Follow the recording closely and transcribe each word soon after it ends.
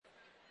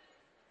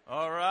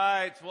All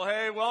right. Well,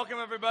 hey, welcome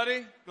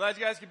everybody. Glad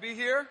you guys could be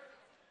here.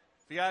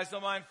 If you guys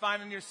don't mind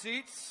finding your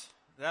seats,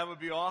 that would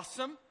be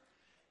awesome.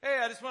 Hey,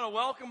 I just want to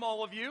welcome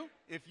all of you.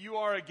 If you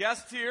are a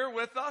guest here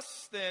with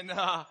us, then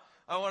I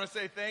want to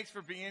say thanks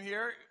for being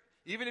here.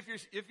 Even if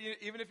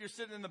you're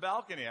sitting in the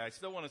balcony, I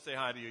still want to say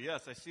hi to you.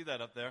 Yes, I see that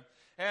up there.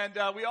 And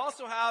we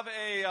also have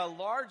a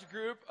large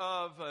group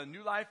of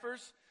new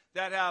lifers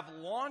that have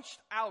launched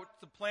out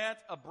to plant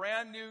a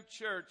brand new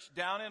church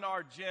down in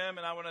our gym.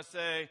 And I want to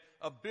say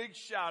a big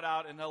shout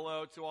out and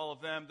hello to all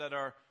of them that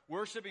are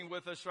worshiping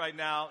with us right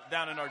now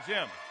down in our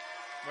gym.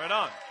 Right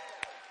on.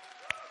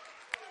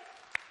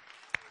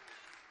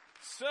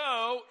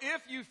 So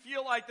if you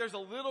feel like there's a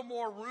little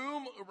more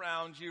room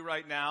around you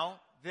right now,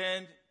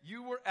 then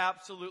you were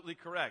absolutely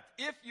correct.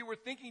 If you were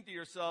thinking to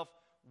yourself,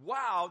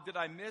 wow, did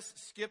I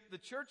skip the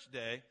church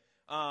day?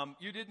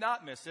 You did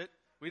not miss it.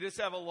 We just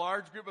have a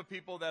large group of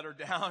people that are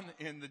down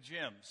in the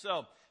gym.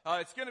 So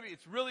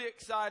it's really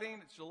exciting.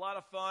 It's a lot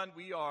of fun.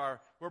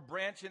 We're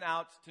branching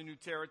out to new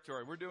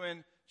territory. We're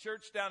doing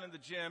church down in the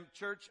gym,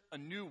 church a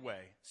new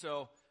way.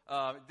 So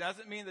it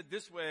doesn't mean that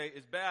this way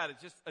is bad.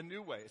 It's just a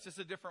new way. It's just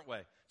a different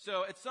way.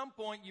 So at some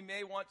point, you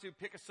may want to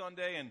pick a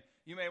Sunday, and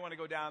you may want to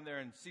go down there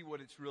and see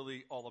what it's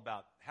really all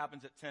about. It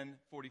happens at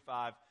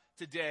 10:45.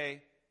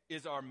 Today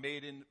is our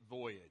maiden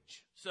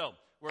voyage. So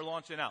we're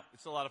launching out.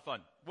 It's a lot of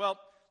fun. Well,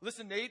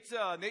 listen, Nate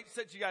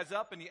set you guys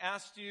up, and he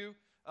asked you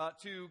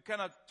to kind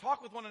of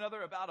talk with one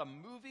another about a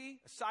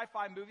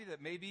sci-fi movie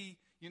that maybe,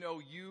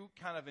 you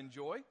kind of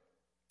enjoy.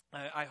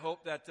 I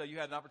hope that you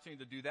had an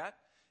opportunity to do that.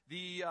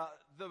 The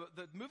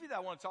movie that I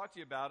want to talk to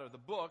you about, or the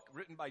book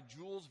written by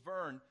Jules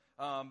Verne,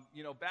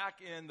 back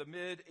in the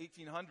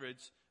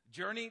mid-1800s,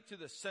 Journey to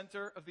the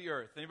Center of the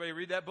Earth. Anybody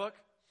read that book?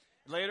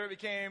 Later, it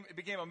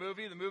became a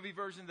movie. The movie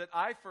version that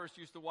I first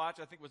used to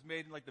watch, I think, was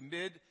made in like the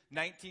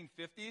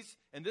mid-1950s.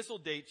 And this will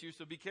date you,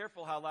 so be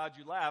careful how loud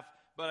you laugh.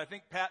 But I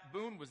think Pat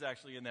Boone was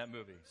actually in that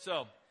movie.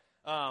 So,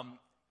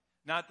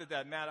 not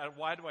that matters.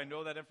 Why do I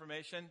know that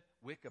information?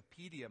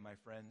 Wikipedia, my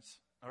friends.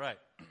 All right.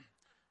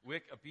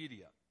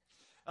 Wikipedia.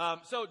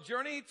 So,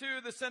 Journey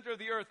to the Center of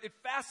the Earth, it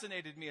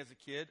fascinated me as a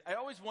kid. I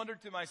always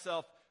wondered to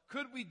myself,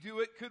 could we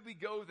do it? Could we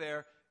go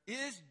there?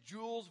 Is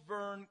Jules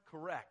Verne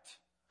correct?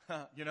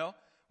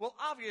 Well,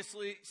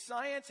 obviously,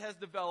 science has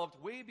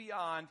developed way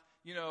beyond,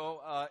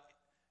 the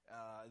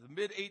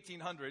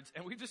mid-1800s,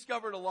 and we've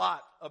discovered a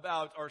lot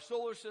about our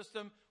solar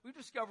system. We've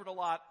discovered a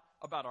lot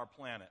about our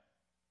planet.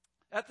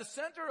 At the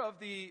center of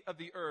the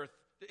Earth,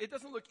 it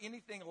doesn't look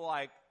anything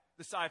like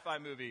the sci-fi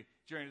movie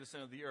Journey to the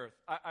Center of the Earth.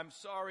 I'm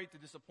sorry to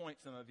disappoint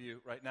some of you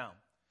right now,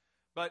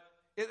 but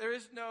there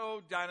is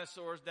no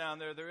dinosaurs down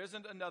there. There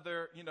isn't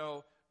another,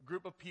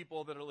 group of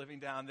people that are living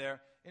down there.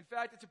 In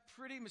fact, it's a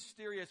pretty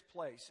mysterious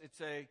place. It's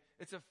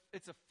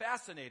a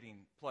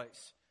fascinating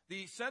place.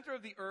 The center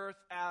of the Earth,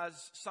 as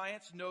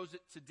science knows it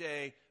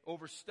today,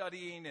 over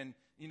studying and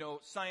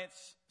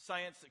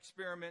science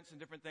experiments and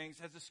different things,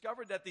 has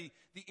discovered that the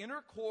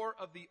inner core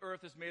of the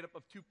Earth is made up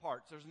of two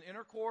parts. There's an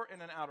inner core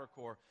and an outer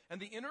core. And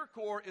the inner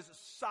core is a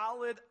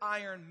solid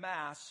iron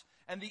mass,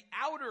 and the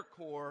outer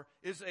core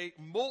is a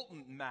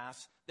molten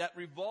mass that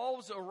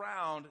revolves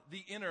around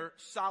the inner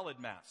solid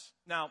mass.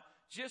 Now,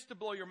 just to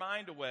blow your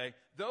mind away,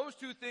 those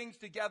two things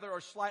together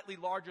are slightly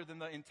larger than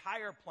the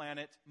entire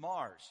planet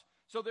Mars.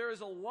 So there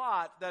is a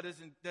lot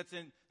that's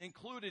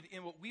included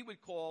in what we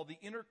would call the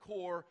inner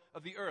core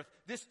of the Earth.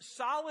 This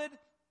solid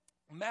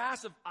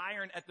mass of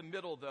iron at the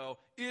middle, though,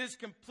 is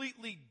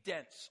completely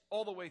dense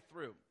all the way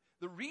through.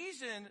 The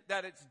reason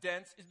that it's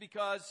dense is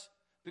because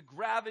the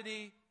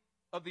gravity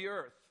of the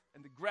Earth,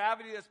 and the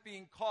gravity that's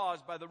being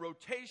caused by the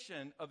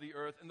rotation of the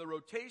Earth and the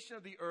rotation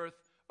of the Earth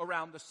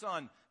around the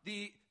sun.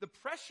 The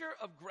pressure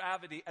of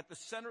gravity at the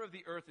center of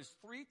the Earth is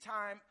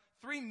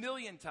 3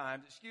 million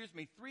times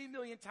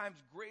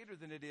greater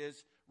than it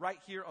is right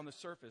here on the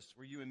surface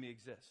where you and me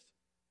exist.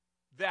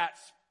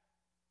 That's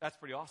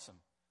pretty awesome,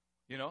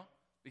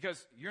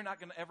 because you're not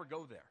going to ever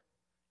go there.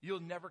 You'll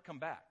never come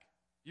back.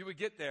 You would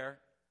get there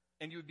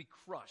and you would be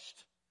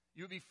crushed.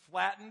 You would be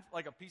flattened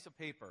like a piece of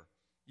paper.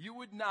 You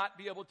would not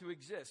be able to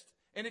exist.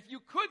 And if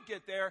you could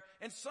get there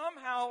and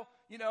somehow,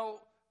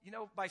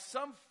 by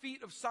some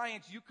feat of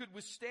science, you could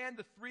withstand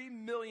the 3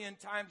 million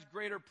times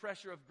greater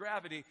pressure of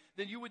gravity,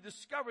 then you would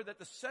discover that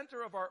the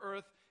center of our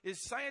Earth is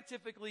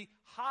scientifically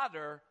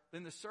hotter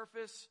than the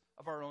surface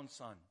of our own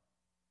sun.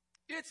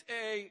 It's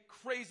a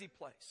crazy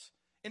place.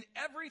 And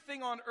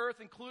everything on Earth,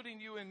 including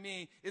you and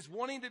me, is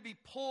wanting to be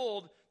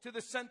pulled to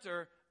the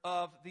center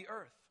of the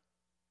Earth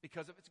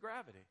because of its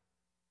gravity.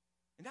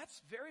 And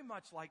that's very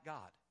much like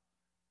God.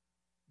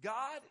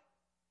 God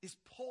is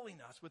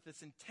pulling us with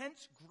this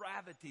intense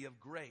gravity of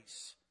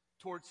grace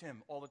towards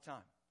Him all the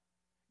time.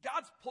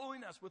 God's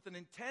pulling us with an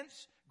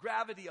intense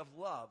gravity of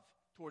love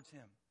towards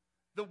Him.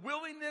 The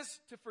willingness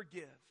to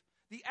forgive.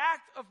 The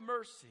act of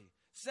mercy.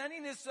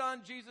 Sending His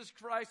Son, Jesus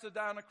Christ, to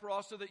die on a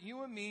cross so that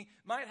you and me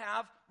might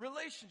have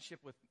relationship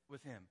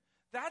with Him.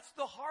 That's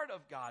the heart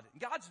of God.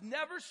 God's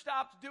never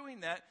stopped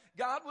doing that.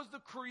 God was the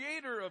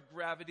creator of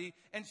gravity,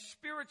 and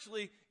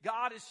spiritually,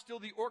 God is still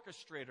the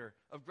orchestrator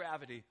of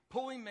gravity,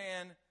 pulling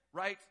man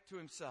right to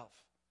himself.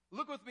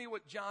 Look with me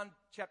what John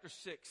chapter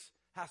 6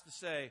 has to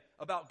say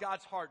about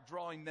God's heart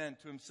drawing men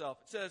to himself.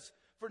 It says,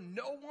 "For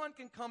no one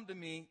can come to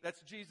me,"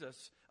 that's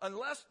Jesus,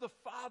 "unless the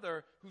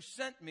Father who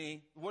sent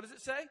me," what does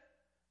it say?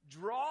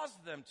 "Draws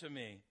them to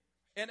me.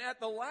 And at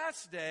the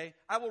last day,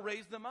 I will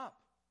raise them up."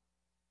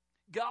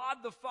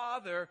 God the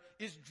Father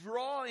is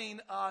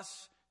drawing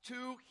us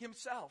to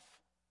himself.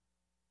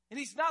 And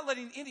he's not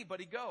letting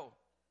anybody go.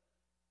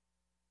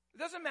 It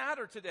doesn't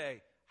matter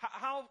today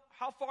how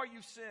far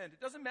you've sinned. It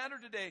doesn't matter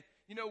today,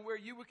 where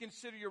you would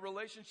consider your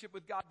relationship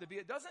with God to be.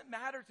 It doesn't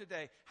matter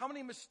today how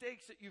many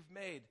mistakes that you've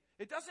made.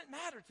 It doesn't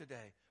matter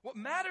today. What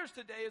matters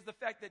today is the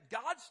fact that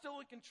God's still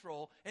in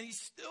control and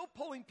he's still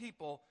pulling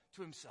people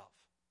to himself.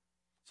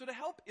 So to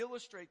help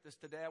illustrate this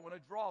today, I want to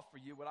draw for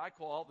you what I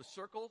call the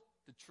circle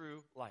to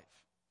true life.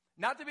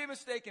 Not to be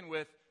mistaken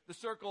with the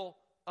circle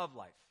of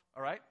life,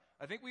 all right?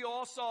 I think we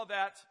all saw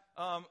that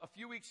a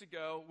few weeks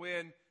ago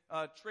when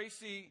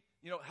Tracy,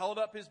 held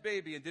up his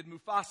baby and did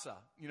Mufasa,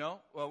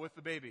 with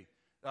the baby.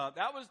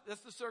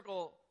 That's the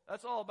circle.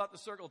 That's all about the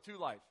circle to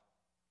life,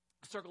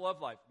 the circle of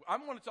life.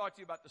 I'm going to talk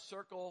to you about the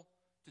circle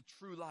to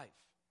true life.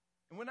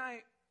 And when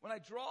I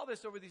draw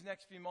this over these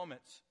next few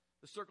moments,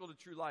 the circle to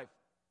true life,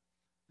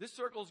 this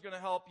circle is going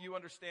to help you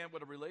understand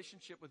what a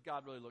relationship with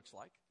God really looks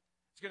like.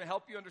 It's going to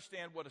help you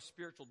understand what a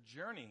spiritual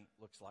journey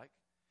looks like.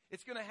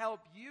 It's going to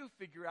help you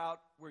figure out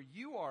where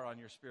you are on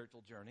your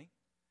spiritual journey.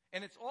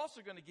 And it's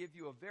also going to give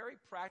you a very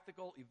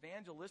practical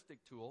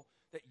evangelistic tool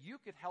that you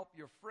could help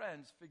your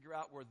friends figure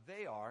out where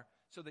they are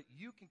so that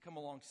you can come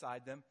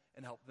alongside them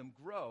and help them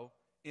grow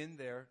in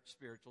their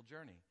spiritual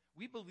journey.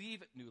 We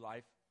believe at New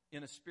Life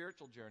in a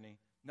spiritual journey,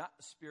 not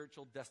a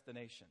spiritual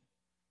destination.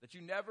 That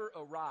you never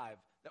arrive,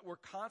 that we're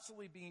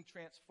constantly being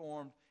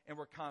transformed and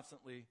we're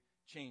constantly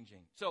changing.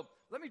 So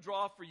let me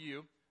draw for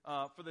you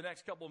for the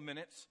next couple of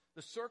minutes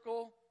the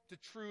circle to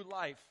true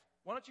life.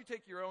 Why don't you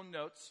take your own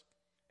notes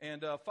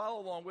and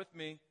follow along with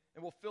me,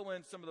 and we'll fill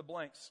in some of the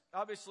blanks.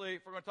 Obviously,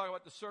 if we're going to talk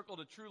about the circle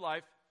to true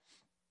life,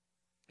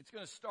 it's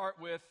going to start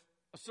with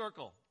a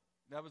circle.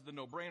 That was the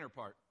no-brainer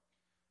part.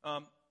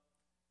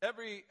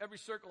 Every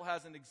circle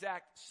has an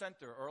exact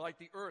center, or like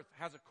the earth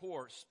has a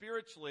core.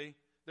 Spiritually,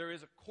 there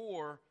is a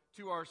core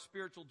to our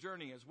spiritual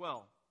journey as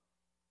well.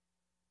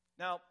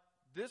 Now,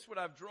 this, what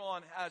I've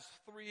drawn, has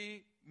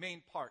three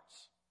main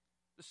parts.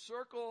 The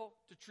circle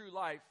to true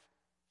life,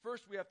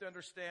 first we have to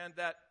understand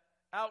that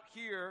out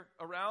here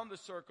around the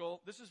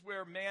circle, this is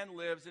where man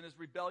lives in his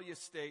rebellious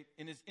state,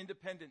 in his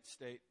independent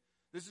state.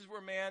 This is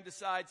where man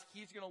decides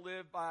he's going to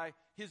live by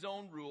his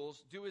own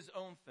rules, do his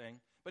own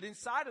thing. But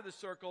inside of the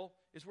circle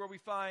is where we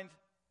find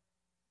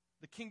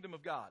the kingdom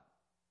of God.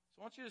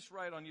 So I want you to just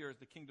write on yours,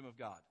 the kingdom of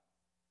God.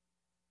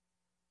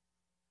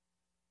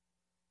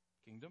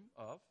 Kingdom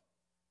of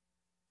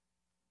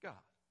God.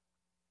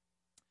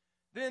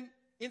 Then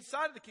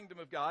inside of the kingdom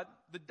of God,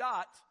 the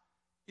dot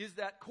is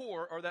that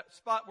core, or that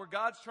spot where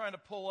God's trying to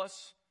pull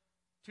us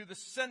to the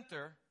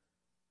center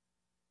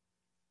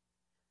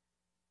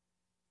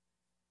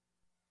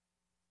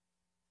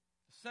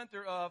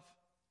of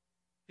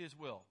his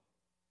will.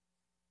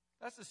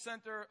 That's the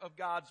center of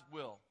God's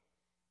will.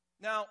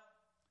 Now,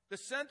 the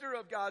center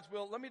of God's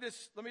will, let me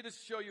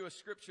just show you a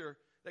scripture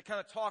that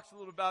kind of talks a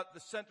little about the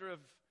center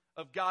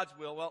of God's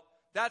will. Well,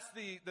 that's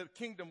the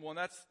kingdom one.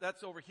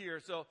 That's over here.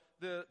 So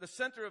the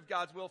center of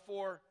God's will,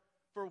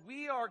 for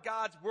we are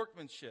God's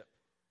workmanship,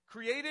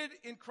 created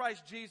in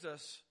Christ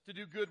Jesus to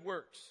do good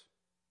works,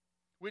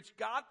 which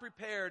God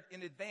prepared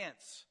in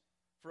advance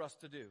for us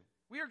to do.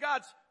 We are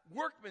God's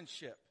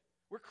workmanship.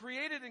 We're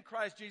created in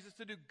Christ Jesus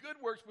to do good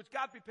works, which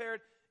God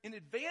prepared in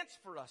advance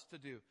for us to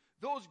do.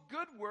 Those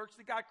good works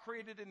that God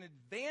created in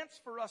advance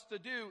for us to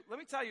do, let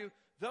me tell you,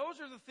 those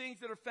are the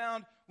things that are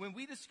found when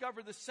we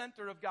discover the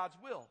center of God's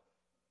will.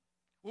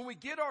 When we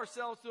get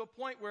ourselves to a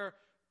point where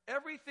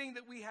everything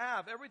that we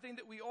have, everything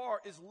that we are,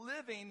 is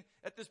living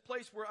at this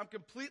place where I'm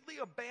completely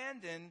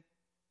abandoned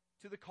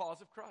to the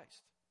cause of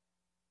Christ.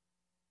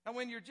 Now,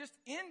 when you're just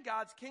in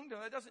God's kingdom,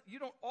 you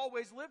don't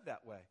always live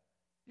that way.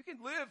 You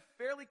can live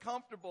fairly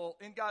comfortable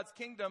in God's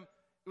kingdom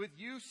with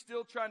you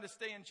still trying to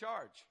stay in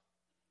charge.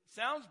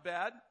 Sounds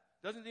bad.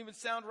 Doesn't even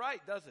sound right,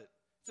 does it?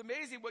 It's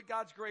amazing what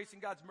God's grace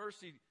and God's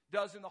mercy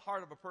does in the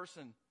heart of a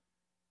person.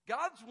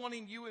 God's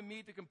wanting you and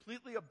me to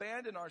completely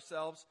abandon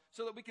ourselves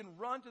so that we can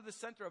run to the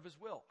center of his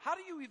will. How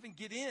do you even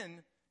get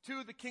in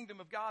to the kingdom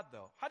of God,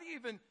 though? How do you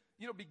even,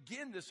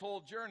 begin this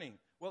whole journey?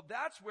 Well,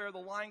 that's where the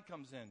line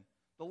comes in.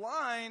 The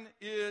line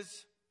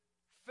is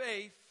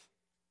faith.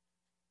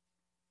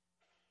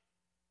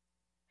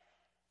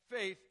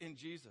 Faith in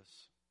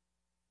Jesus.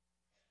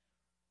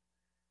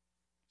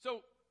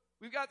 So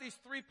we've got these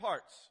three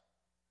parts.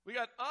 We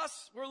got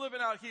us, we're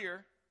living out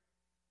here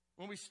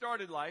when we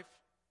started life.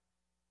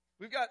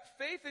 We've got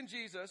faith in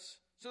Jesus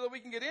so that we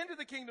can get into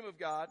the kingdom of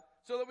God,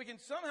 so that we can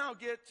somehow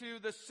get to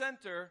the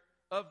center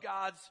of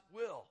God's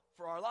will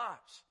for our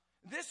lives.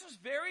 This is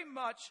very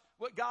much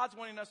what God's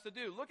wanting us to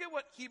do. Look at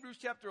what Hebrews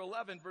chapter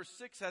 11, verse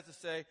 6 has to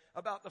say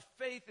about the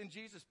faith in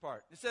Jesus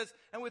part. It says,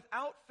 and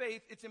without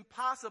faith, it's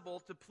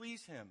impossible to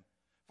please him.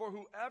 For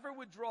whoever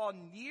would draw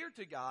near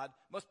to God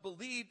must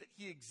believe that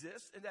he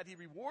exists and that he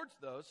rewards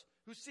those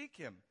who seek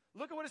him.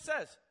 Look at what it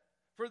says.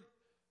 For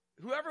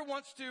whoever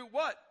wants to,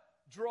 what?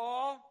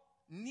 Draw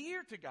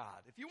near to God.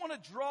 If you want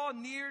to draw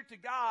near to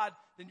God,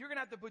 then you're going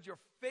to have to put your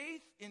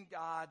faith in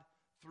God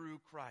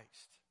through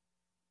Christ.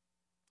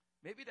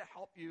 Maybe to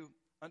help you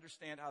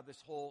understand how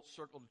this whole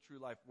circle to true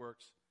life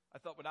works, I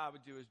thought what I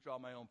would do is draw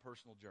my own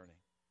personal journey.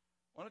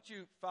 Why don't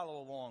you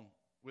follow along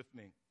with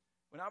me?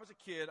 When I was a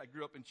kid, I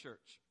grew up in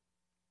church.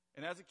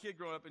 And as a kid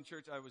growing up in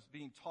church, I was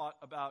being taught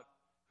about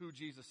who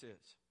Jesus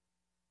is.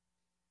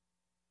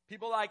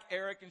 People like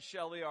Eric and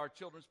Shelley, our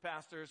children's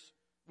pastors,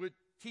 would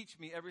teach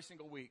me every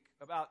single week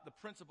about the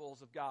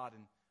principles of God.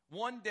 And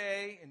one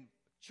day in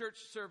church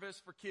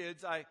service for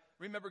kids, I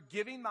remember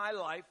giving my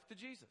life to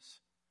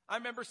Jesus. I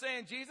remember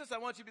saying, Jesus, I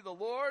want you to be the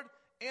Lord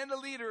and the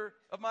leader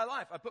of my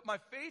life. I put my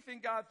faith in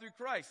God through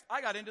Christ.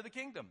 I got into the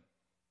kingdom.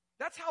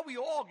 That's how we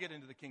all get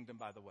into the kingdom,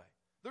 by the way.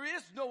 There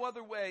is no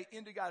other way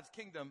into God's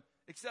kingdom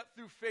except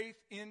through faith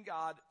in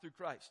God through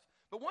Christ.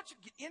 But once you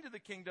get into the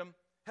kingdom,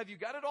 have you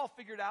got it all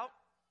figured out?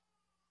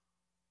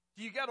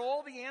 Do you got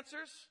all the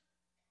answers?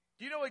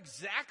 Do you know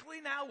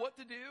exactly now what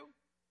to do?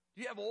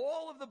 Do you have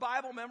all of the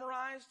Bible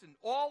memorized and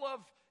all of,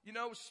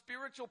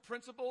 spiritual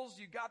principles?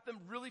 You got them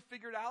really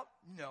figured out?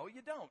 No,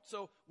 you don't.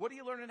 So what are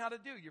you learning how to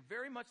do? You're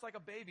very much like a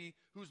baby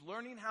who's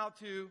learning how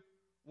to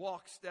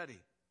walk steady.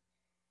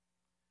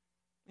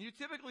 You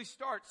typically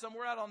start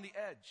somewhere out on the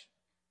edge.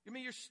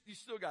 You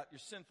still got your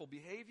sinful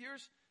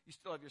behaviors. You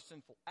still have your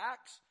sinful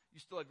acts. You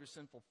still have your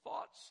sinful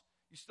thoughts.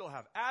 You still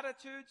have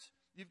attitudes.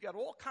 You've got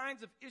all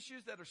kinds of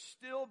issues that are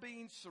still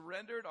being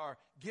surrendered or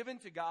given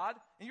to God.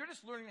 And you're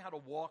just learning how to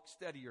walk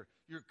steady.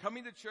 You're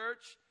coming to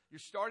church. You're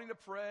starting to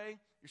pray.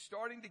 You're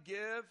starting to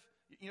give.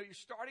 You're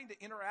starting to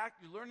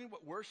interact. You're learning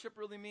what worship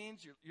really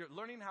means. You're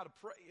learning how to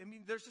pray.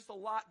 There's just a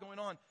lot going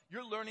on.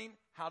 You're learning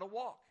how to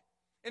walk.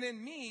 And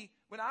in me,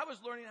 when I was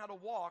learning how to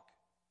walk,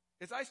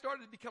 as I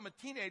started to become a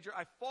teenager,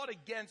 I fought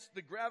against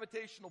the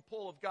gravitational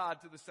pull of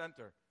God to the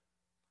center.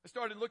 I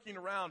started looking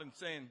around and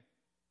saying,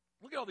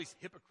 look at all these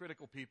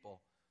hypocritical people.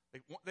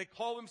 They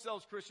call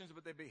themselves Christians,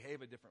 but they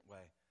behave a different way.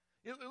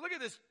 Look at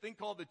this thing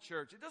called the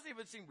church. It doesn't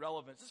even seem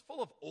relevant. It's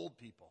full of old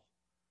people.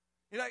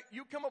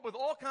 You come up with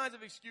all kinds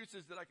of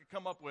excuses that I could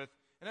come up with.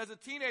 And as a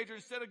teenager,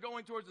 instead of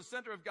going towards the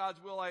center of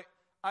God's will,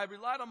 I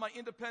relied on my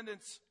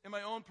independence and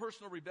my own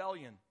personal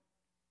rebellion.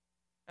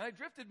 And I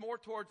drifted more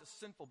towards a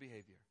sinful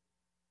behavior.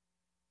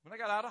 When I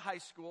got out of high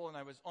school and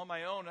I was on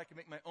my own, I could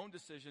make my own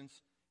decisions,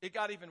 it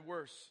got even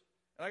worse.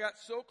 And I got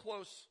so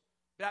close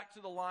back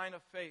to the line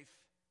of faith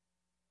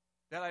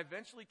that I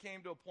eventually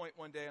came to a point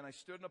one day and I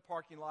stood in a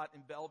parking lot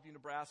in Bellevue,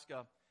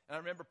 Nebraska, and I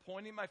remember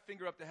pointing my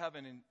finger up to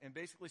heaven and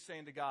basically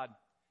saying to God,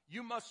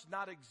 you must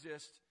not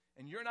exist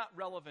and you're not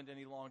relevant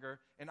any longer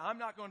and I'm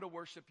not going to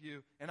worship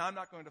you and I'm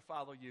not going to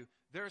follow you.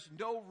 There's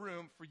no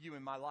room for you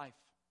in my life.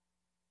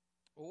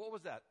 Well, what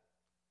was that?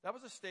 That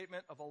was a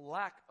statement of a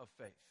lack of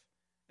faith.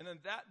 And then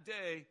that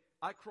day,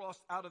 I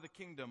crossed out of the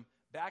kingdom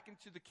back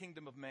into the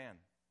kingdom of man.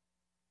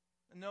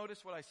 And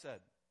notice what I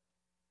said.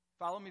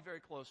 Follow me very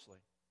closely.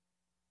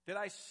 Did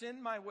I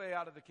sin my way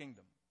out of the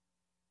kingdom?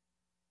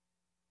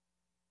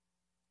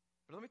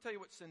 But let me tell you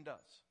what sin does.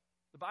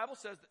 The Bible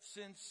says that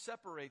sin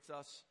separates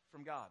us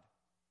from God.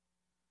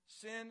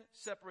 Sin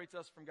separates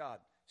us from God.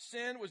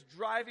 Sin was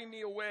driving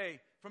me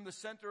away from the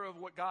center of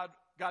what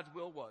God's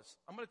will was.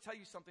 I'm going to tell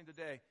you something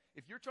today.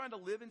 If you're trying to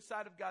live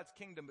inside of God's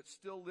kingdom but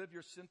still live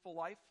your sinful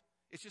life,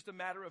 it's just a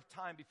matter of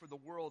time before the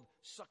world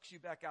sucks you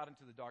back out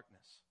into the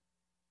darkness.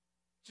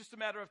 It's just a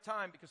matter of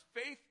time because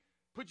faith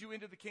put you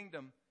into the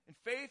kingdom, and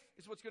faith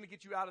is what's going to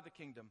get you out of the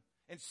kingdom.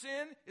 And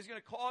sin is going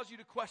to cause you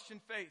to question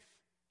faith.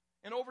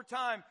 And over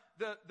time,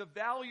 the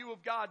value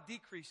of God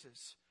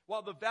decreases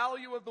while the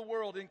value of the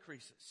world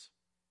increases.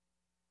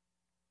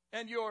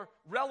 And your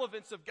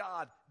relevance of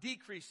God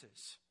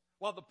decreases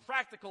while the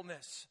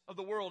practicalness of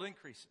the world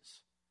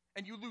increases.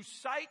 And you lose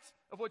sight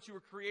of what you were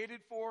created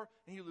for,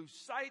 and you lose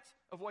sight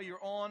of why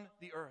you're on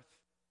the earth.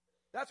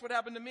 That's what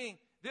happened to me.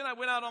 Then I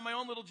went out on my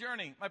own little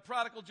journey, my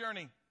prodigal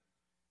journey.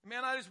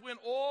 Man, I just went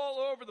all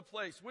over the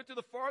place, went to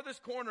the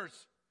farthest corners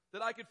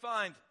that I could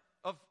find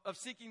of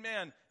seeking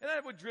man. And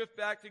I would drift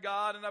back to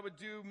God, and I would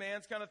do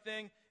man's kind of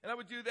thing, and I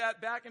would do that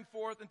back and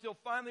forth until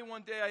finally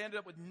one day I ended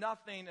up with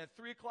nothing at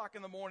 3 o'clock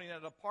in the morning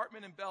at an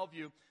apartment in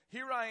Bellevue.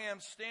 Here I am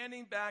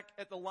standing back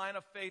at the line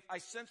of faith. I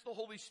sense the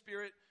Holy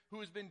Spirit who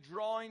has been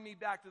drawing me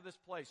back to this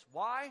place.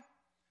 Why?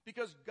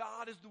 Because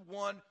God is the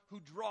one who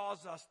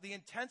draws us. The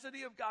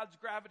intensity of God's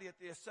gravity at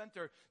the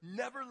center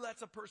never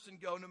lets a person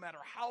go no matter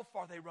how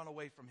far they run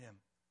away from him.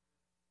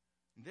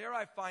 And there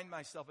I find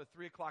myself at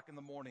 3 o'clock in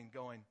the morning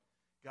going,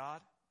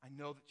 God, I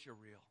know that you're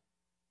real.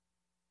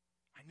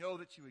 I know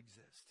that you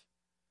exist.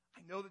 I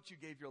know that you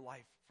gave your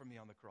life for me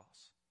on the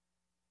cross.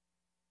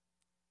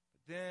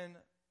 But then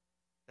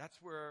that's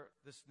where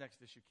this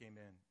next issue came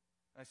in.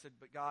 I said,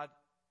 but God,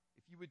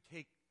 you would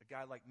take a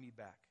guy like me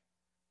back.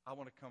 I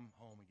want to come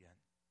home again.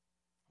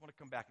 I want to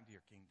come back into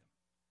your kingdom.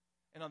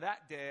 And on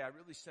that day, I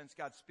really sensed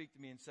God speak to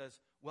me and says,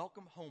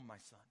 welcome home, my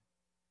son.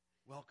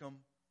 Welcome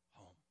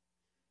home.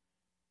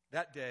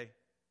 That day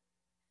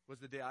was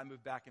the day I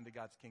moved back into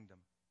God's kingdom.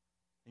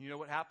 And you know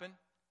what happened?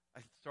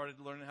 I started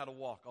learning how to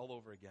walk all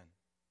over again.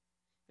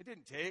 It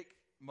didn't take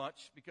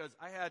much because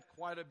I had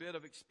quite a bit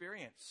of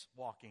experience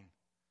walking.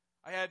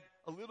 I had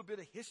a little bit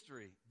of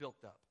history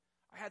built up.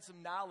 I had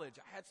some knowledge.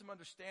 I had some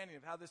understanding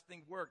of how this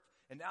thing worked.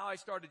 And now I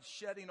started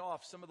shedding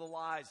off some of the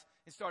lies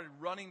and started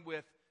running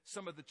with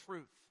some of the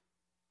truth.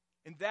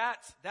 And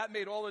that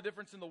made all the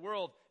difference in the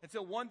world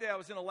until one day I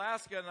was in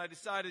Alaska and I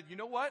decided, you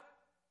know what?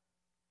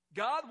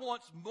 God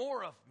wants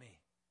more of me.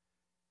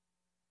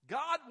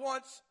 God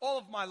wants all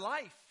of my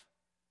life.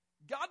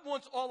 God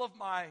wants all of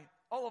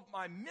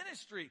my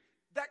ministry.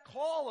 That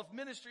call of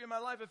ministry in my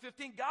life at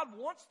 15, God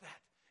wants that.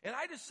 And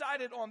I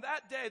decided on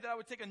that day that I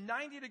would take a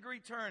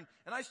 90-degree turn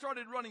and I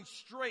started running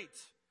straight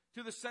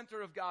to the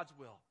center of God's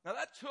will. Now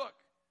that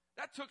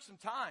took some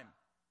time.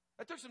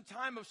 That took some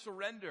time of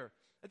surrender.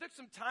 It took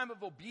some time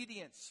of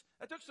obedience.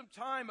 It took some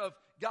time of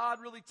God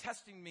really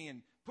testing me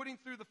and putting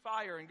through the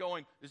fire and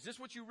going, is this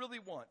what you really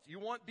want? You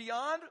want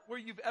beyond where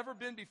you've ever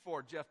been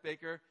before, Jeff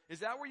Baker? Is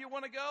that where you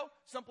want to go?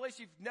 Someplace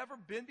you've never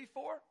been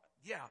before?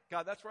 Yeah,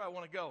 God, that's where I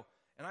want to go.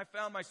 And I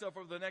found myself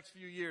over the next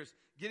few years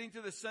getting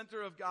to the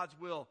center of God's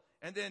will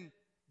and then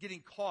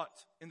getting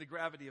caught in the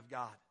gravity of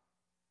God.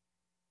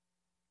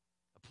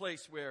 A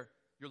place where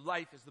your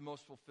life is the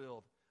most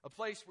fulfilled. A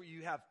place where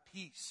you have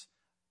peace.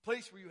 A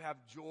place where you have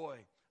joy.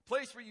 A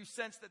place where you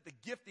sense that the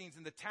giftings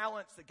and the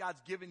talents that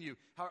God's given you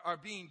are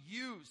being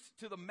used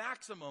to the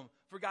maximum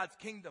for God's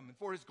kingdom and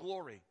for His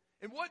glory.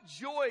 And what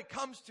joy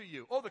comes to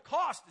you? Oh, the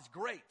cost is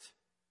great.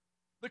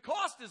 The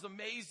cost is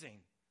amazing.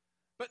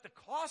 But the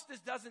cost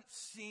doesn't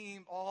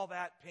seem all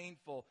that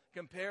painful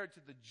compared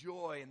to the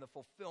joy and the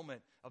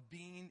fulfillment of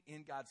being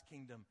in God's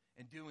kingdom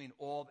and doing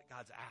all that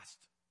God's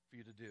asked for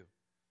you to do.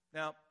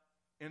 Now,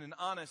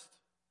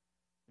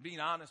 being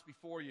honest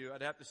before you,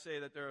 I'd have to say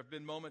that there have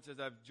been moments as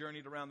I've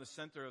journeyed around the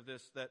center of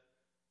this that,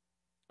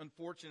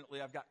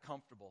 unfortunately, I've got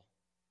comfortable.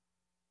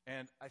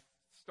 And I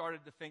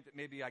started to think that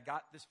maybe I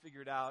got this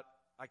figured out.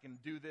 I can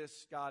do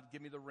this. God,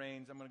 give me the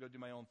reins. I'm going to go do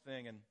my own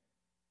thing. And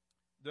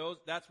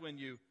that's when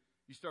you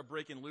start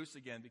breaking loose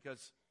again,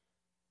 because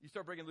you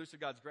start breaking loose of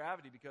God's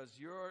gravity, because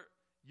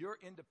your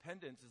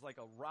independence is like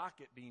a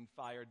rocket being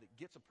fired that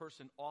gets a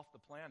person off the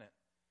planet.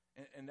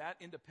 And that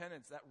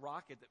independence, that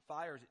rocket that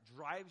fires, it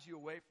drives you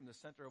away from the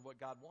center of what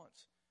God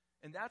wants.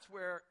 And that's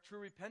where true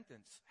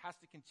repentance has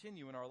to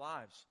continue in our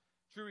lives.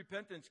 True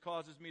repentance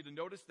causes me to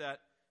notice that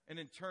and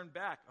then turn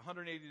back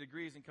 180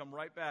 degrees and come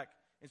right back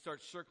and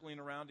start circling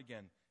around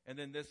again. And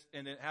then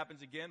it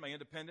happens again. My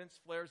independence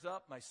flares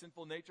up. My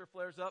sinful nature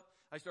flares up.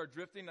 I start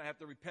drifting. I have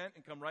to repent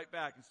and come right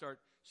back and start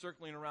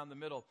circling around the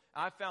middle.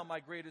 I found my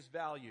greatest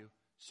value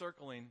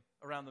circling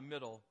around the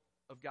middle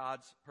of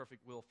God's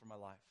perfect will for my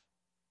life.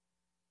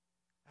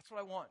 That's what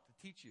I want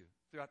to teach you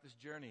throughout this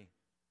journey.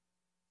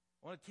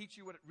 I want to teach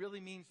you what it really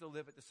means to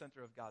live at the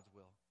center of God's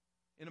will.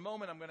 In a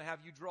moment, I'm going to have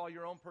you draw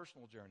your own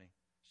personal journey.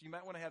 So you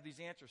might want to have these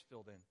answers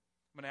filled in.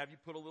 I'm going to have you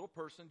put a little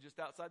person just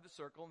outside the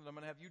circle, and I'm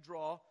going to have you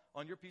draw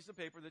on your piece of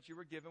paper that you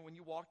were given when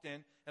you walked in,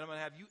 and I'm going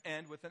to have you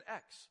end with an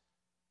X.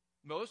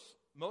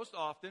 Most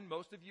often,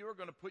 most of you are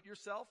going to put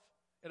yourself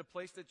in a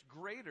place that's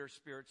greater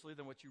spiritually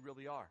than what you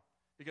really are,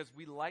 because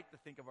we like to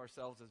think of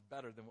ourselves as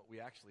better than what we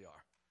actually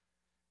are.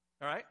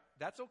 All right?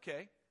 That's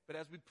okay. But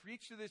as we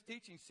preach through this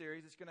teaching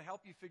series, it's going to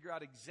help you figure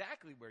out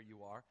exactly where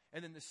you are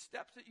and then the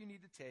steps that you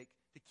need to take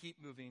to keep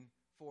moving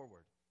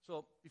forward.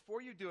 So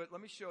before you do it,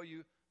 let me show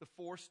you the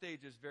 4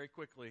 stages very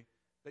quickly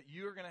that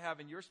you're going to have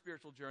in your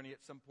spiritual journey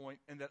at some point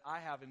and that I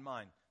have in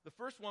mind. The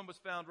first one was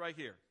found right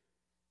here.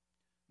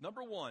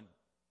 Number 1.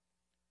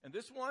 And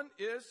this one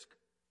is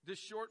this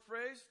short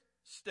phrase,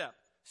 step.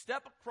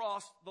 Step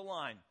across the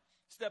line.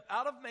 Step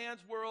out of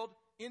man's world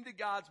into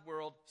God's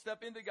world.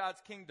 Step into God's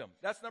kingdom.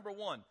 That's number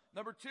 1.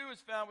 Number 2 is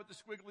found with the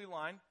squiggly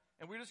line,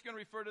 and we're just going to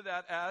refer to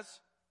that as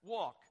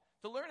walk.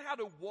 To learn how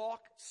to walk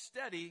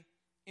steady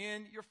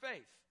in your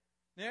faith.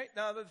 Okay?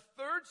 Now, the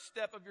third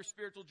step of your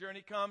spiritual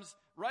journey comes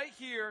right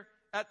here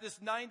at this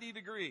 90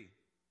 degree.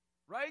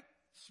 Right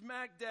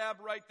smack dab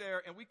right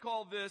there. And we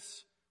call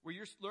this, where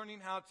you're learning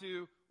how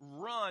to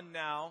run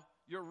now,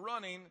 you're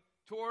running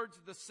towards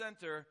the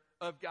center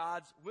of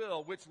God's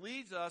will, which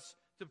leads us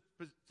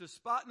to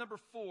spot number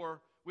 4,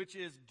 which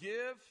is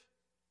give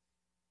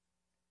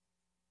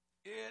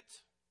it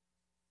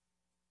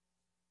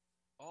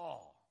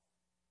all.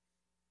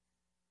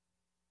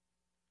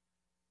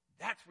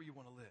 That's where you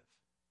want to live.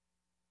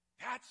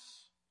 That's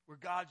where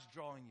God's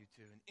drawing you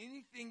to. And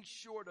anything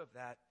short of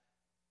that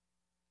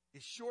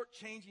is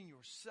shortchanging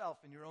yourself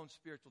in your own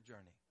spiritual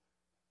journey.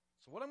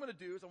 So what I'm going to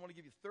do is I want to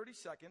give you 30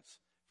 seconds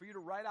for you to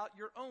write out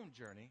your own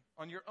journey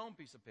on your own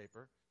piece of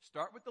paper.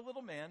 Start with the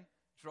little man.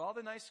 Draw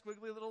the nice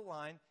squiggly little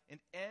line and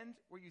end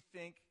where you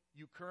think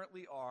you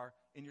currently are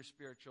in your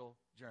spiritual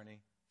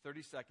journey.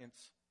 30 seconds,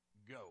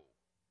 go.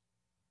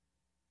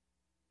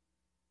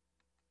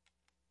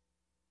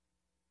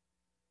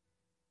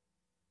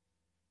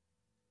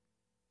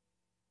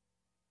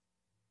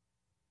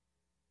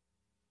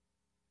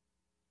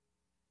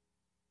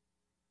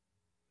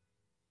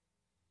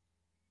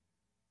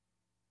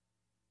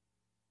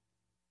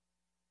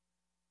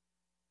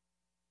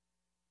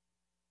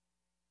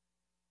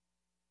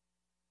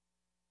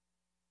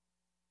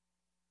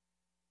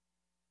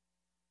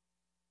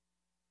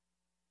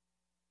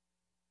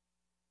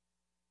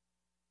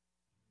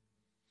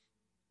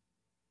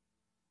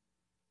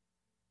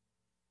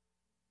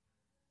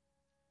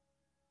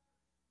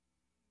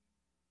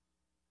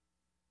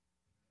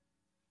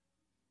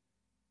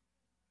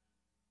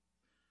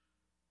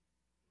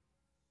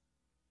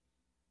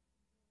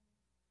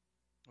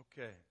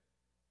 Okay.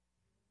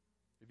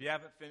 If you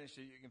haven't finished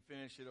it, you can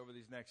finish it over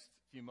these next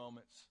few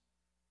moments.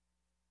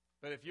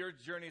 But if your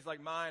journey is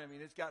like mine, I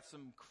mean, it's got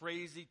some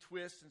crazy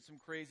twists and some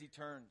crazy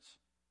turns.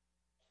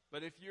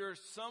 But if you're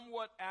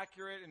somewhat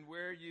accurate in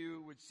where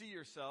you would see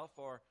yourself,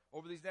 or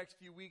over these next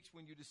few weeks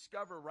when you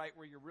discover right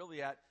where you're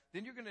really at,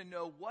 then you're going to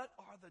know what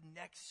are the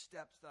next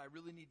steps that I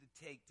really need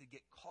to take to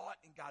get caught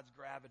in God's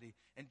gravity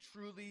and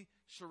truly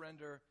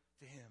surrender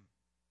to Him.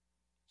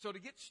 So to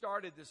get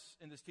started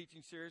in this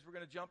teaching series, we're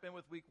going to jump in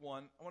with week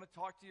 1. I want to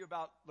talk to you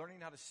about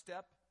learning how to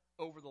step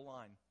over the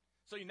line.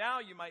 So now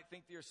you might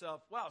think to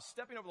yourself, wow,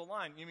 stepping over the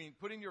line, you mean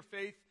putting your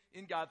faith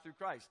in God through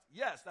Christ?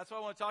 Yes, that's what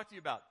I want to talk to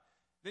you about.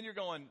 Then you're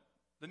going,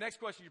 the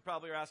next question you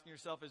probably are asking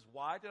yourself is,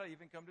 why did I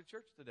even come to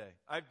church today?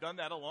 I've done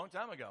that a long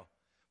time ago.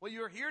 Well,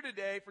 you're here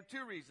today for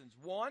 2 reasons.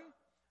 One,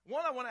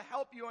 I want to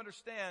help you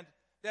understand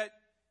that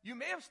you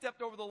may have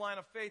stepped over the line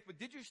of faith, but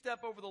did you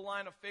step over the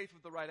line of faith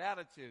with the right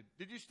attitude?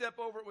 Did you step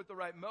over it with the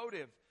right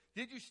motive?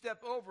 Did you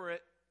step over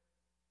it,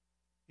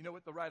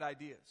 with the right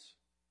ideas?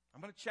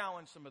 I'm going to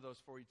challenge some of those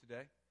for you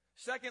today.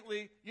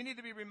 Secondly, you need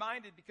to be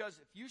reminded, because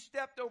if you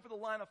stepped over the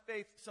line of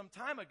faith some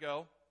time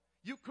ago,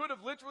 you could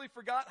have literally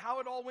forgot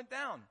how it all went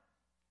down.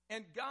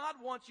 And God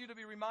wants you to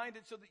be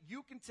reminded so that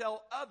you can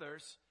tell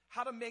others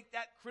how to make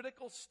that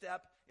critical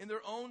step in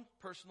their own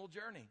personal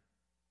journey.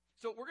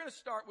 So we're going to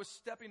start with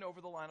stepping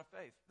over the line of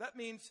faith. That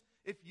means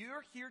if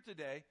you're here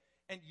today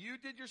and you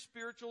did your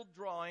spiritual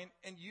drawing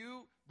and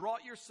you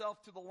brought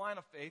yourself to the line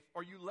of faith,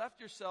 or you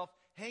left yourself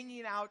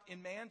hanging out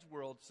in man's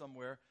world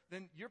somewhere,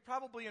 then you're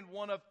probably in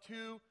one of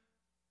two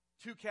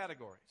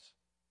categories.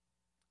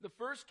 The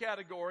first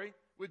category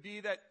would be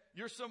that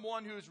you're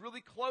someone who is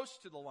really close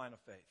to the line of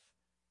faith,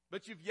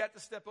 but you've yet to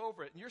step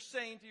over it. And you're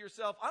saying to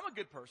yourself, I'm a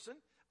good person.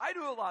 I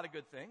do a lot of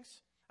good things.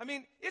 I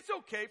mean, it's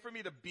okay for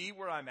me to be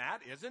where I'm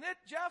at, isn't it,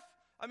 Jeff?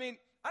 I mean,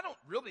 I don't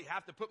really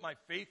have to put my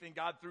faith in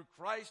God through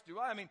Christ, do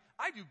I? I mean,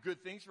 I do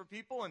good things for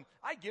people, and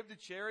I give to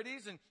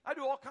charities, and I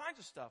do all kinds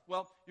of stuff.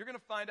 Well, you're going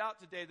to find out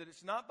today that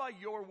it's not by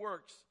your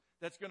works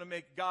that's going to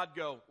make God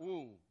go,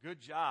 ooh, good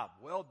job,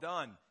 well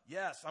done.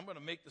 Yes, I'm going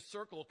to make the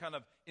circle kind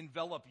of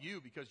envelop you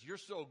because you're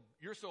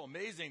so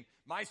amazing.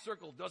 My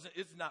circle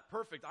it's not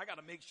perfect. I got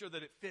to make sure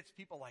that it fits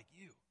people like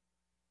you.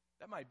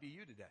 That might be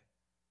you today.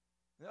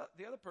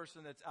 The other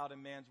person that's out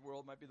in man's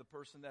world might be the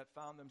person that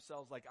found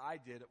themselves like I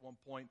did at one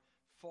point,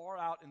 far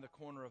out in the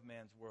corner of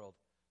man's world,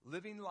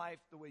 living life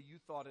the way you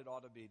thought it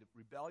ought to be,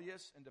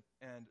 rebellious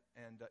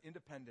and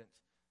independent,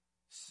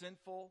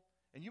 sinful.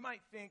 And you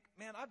might think,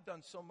 man, I've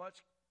done so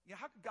much.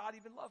 How could God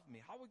even love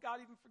me? How would God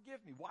even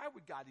forgive me? Why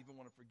would God even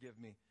want to forgive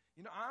me?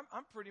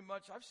 I'm pretty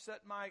much, I've set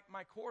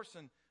my course,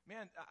 and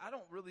man, I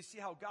don't really see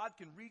how God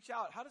can reach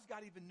out. How does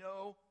God even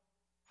know?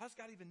 How does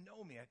God even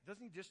know me?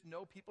 Doesn't He just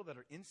know people that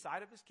are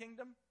inside of His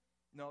kingdom?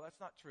 No, that's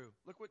not true.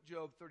 Look what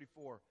Job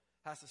 34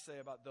 has to say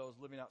about those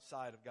living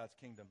outside of God's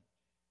kingdom.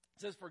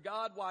 It says, for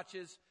God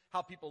watches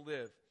how people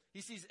live. He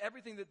sees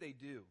everything that they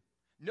do.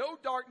 No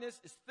darkness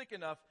is thick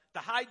enough to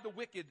hide the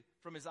wicked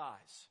from His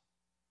eyes.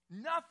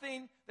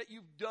 Nothing that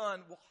you've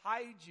done will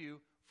hide you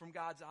from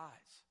God's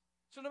eyes.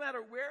 So no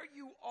matter where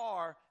you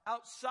are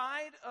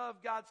outside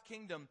of God's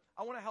kingdom,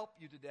 I want to help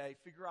you today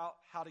figure out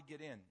how to get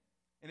in.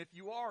 And if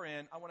you are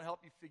in, I want to help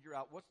you figure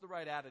out what's the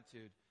right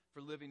attitude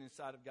for living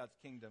inside of God's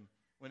kingdom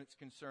when it's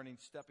concerning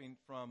stepping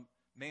from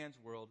man's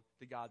world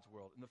to God's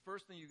world. And the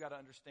first thing you got to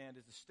understand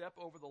is to step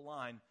over the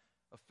line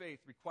of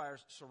faith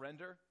requires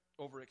surrender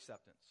over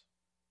acceptance.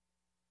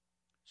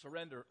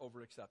 Surrender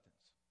over acceptance.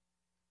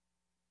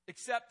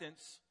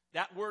 Acceptance,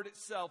 that word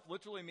itself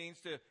literally means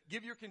to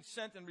give your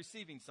consent in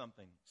receiving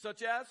something.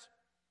 Such as,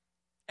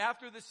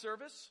 after this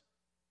service,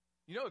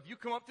 if you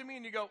come up to me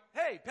and you go,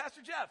 hey,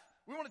 Pastor Jeff,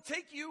 we want to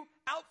take you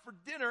out for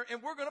dinner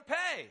and we're going to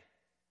pay.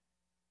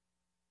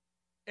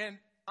 And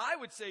I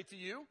would say to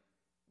you,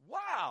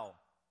 wow,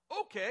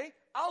 okay,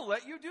 I'll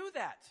let you do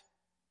that.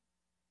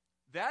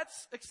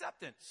 That's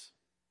acceptance.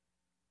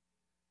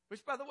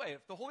 Which, by the way,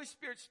 if the Holy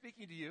Spirit's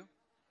speaking to you,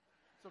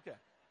 it's okay.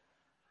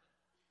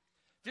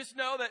 Just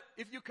know that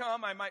if you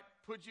come, I might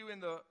put you in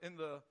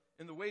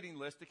the waiting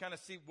list to kind of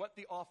see what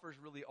the offers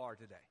really are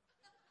today.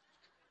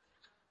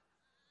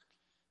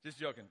 Just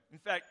joking. In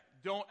fact,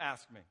 don't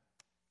ask me.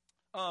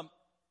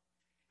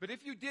 But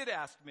if you did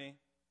ask me,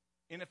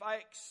 and if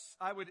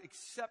I would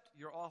accept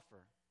your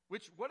offer,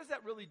 what does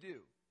that really do?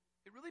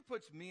 It really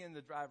puts me in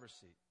the driver's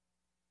seat.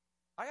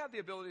 I have the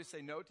ability to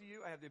say no to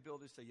you. I have the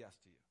ability to say yes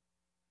to you.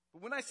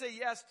 But when I say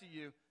yes to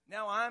you,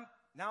 now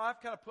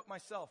I've kind of put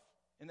myself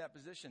in that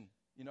position.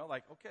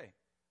 Okay,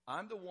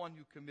 I'm the one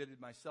who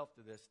committed myself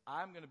to this.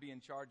 I'm going to be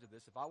in charge of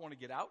this. If I want to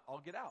get out, I'll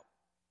get out.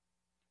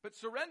 But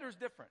surrender is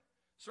different.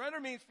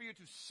 Surrender means for you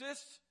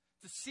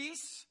to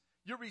cease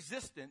your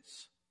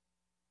resistance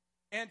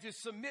and to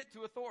submit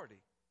to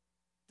authority.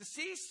 To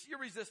cease your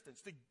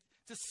resistance,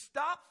 to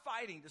stop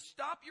fighting, to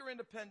stop your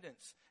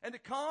independence, and to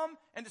come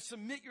and to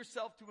submit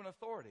yourself to an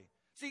authority.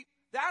 See,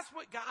 that's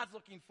what God's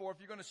looking for if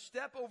you're going to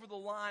step over the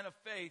line of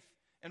faith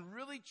and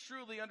really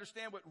truly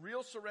understand what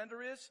real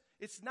surrender is,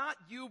 it's not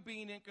you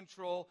being in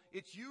control.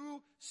 It's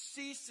you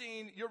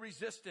ceasing your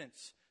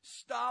resistance.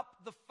 Stop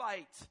the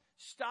fight.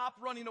 Stop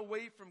running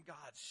away from God.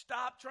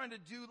 Stop trying to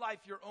do life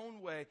your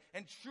own way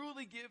and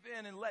truly give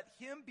in and let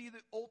Him be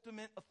the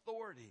ultimate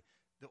authority.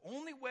 The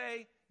only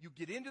way you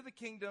get into the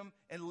kingdom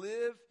and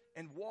live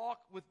and walk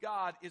with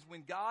God is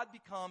when God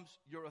becomes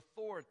your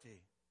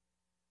authority,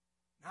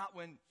 not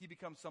when He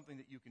becomes something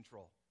that you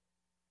control.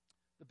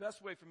 The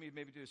best way for me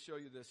maybe to show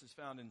you this is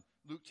found in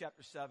Luke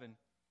chapter 7.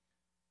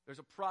 There's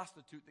a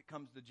prostitute that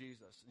comes to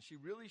Jesus, and she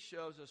really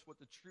shows us what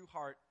the true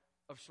heart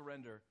of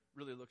surrender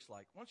really looks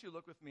like. Why don't you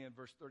look with me in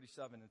verse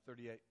 37 and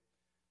 38.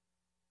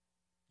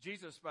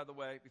 Jesus, by the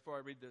way, before I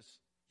read this,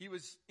 he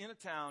was in a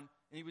town,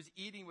 and he was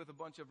eating with a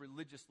bunch of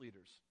religious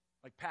leaders,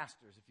 like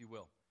pastors, if you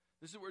will.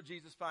 This is where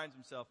Jesus finds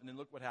himself, and then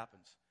look what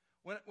happens.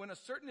 When a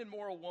certain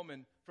immoral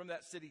woman from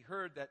that city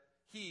heard that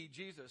he,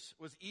 Jesus,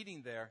 was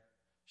eating there,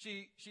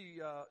 she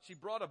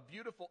brought a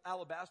beautiful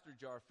alabaster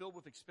jar filled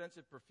with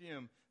expensive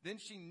perfume. Then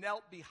she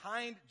knelt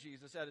behind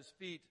Jesus at his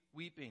feet,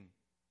 weeping.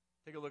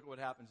 Take a look at what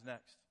happens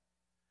next.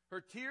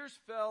 Her tears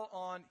fell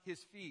on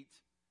his feet,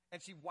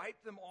 and she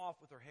wiped them off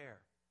with her hair.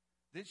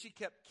 Then she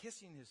kept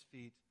kissing his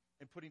feet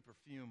and putting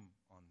perfume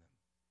on them.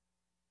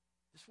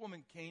 This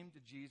woman came to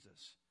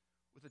Jesus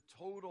with a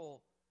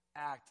total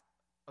act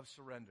of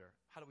surrender.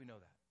 How do we know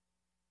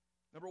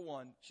that? Number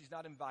one, she's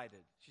not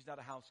invited. She's not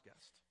a house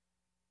guest.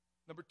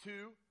 Number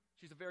two,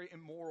 she's a very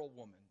immoral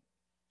woman.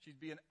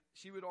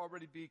 She would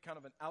already be kind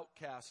of an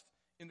outcast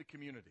in the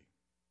community.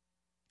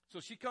 So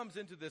she comes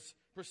into this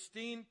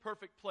pristine,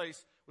 perfect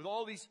place with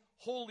all these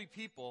holy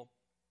people,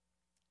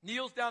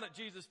 kneels down at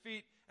Jesus'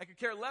 feet, and could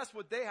care less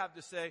what they have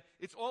to say.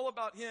 It's all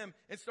about him,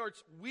 and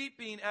starts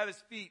weeping at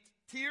his feet.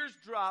 Tears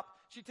drop.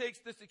 She takes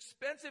this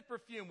expensive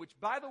perfume, which,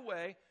 by the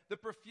way, the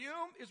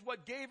perfume is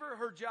what gave her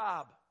her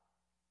job.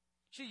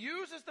 She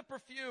uses the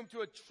perfume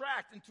to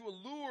attract and to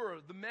allure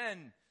the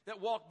men that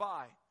walk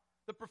by.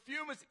 The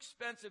perfume is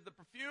expensive. The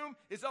perfume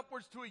is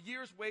upwards to a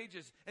year's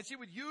wages. And she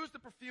would use the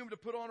perfume to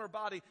put on her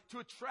body to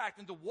attract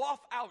and to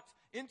waft out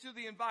into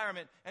the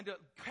environment and to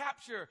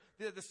capture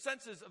the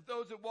senses of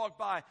those that walk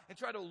by and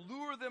try to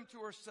lure them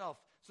to herself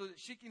so that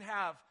she can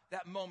have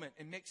that moment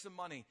and make some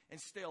money and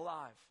stay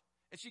alive.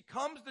 And she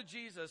comes to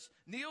Jesus,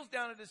 kneels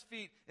down at his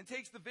feet, and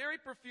takes the very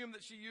perfume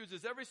that she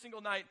uses every single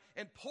night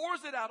and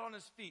pours it out on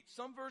his feet.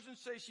 Some versions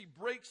say she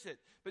breaks it,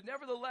 but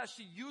nevertheless,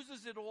 she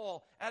uses it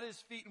all at his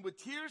feet. And with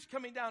tears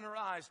coming down her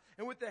eyes,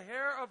 and with the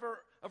hair of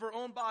her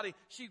own body,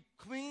 she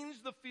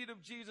cleans the feet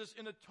of Jesus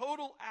in a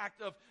total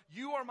act of,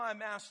 you are my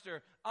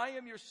master, I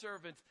am your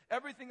servant,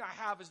 everything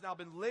I have has now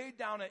been laid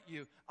down at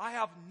you. I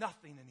have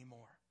nothing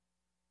anymore.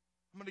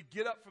 I'm going to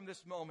get up from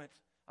this moment.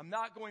 I'm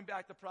not going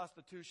back to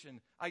prostitution.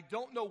 I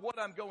don't know what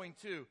I'm going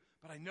to,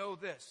 but I know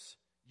this.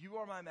 You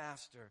are my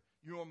master.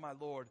 You are my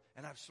Lord,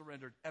 and I've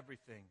surrendered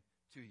everything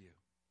to you.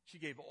 She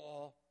gave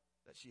all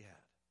that she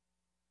had.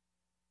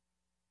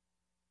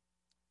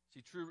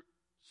 See, true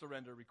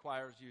surrender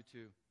requires you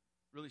to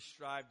really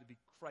strive to be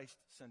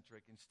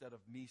Christ-centric instead of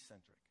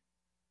me-centric.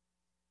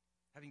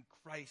 Having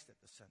Christ at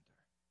the center.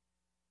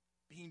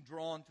 Being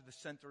drawn to the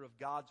center of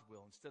God's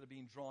will instead of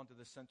being drawn to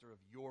the center of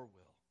your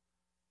will.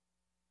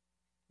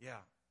 Yeah.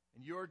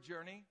 And your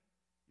journey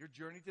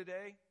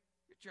today,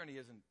 your journey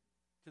isn't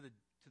to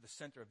the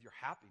center of your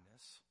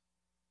happiness.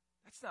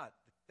 That's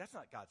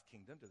not God's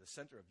kingdom, to the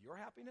center of your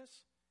happiness.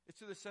 It's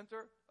to the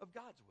center of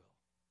God's will.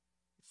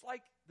 It's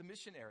like the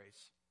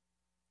missionaries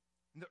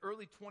in the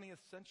early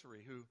 20th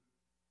century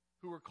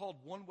who were called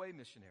one-way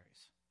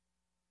missionaries.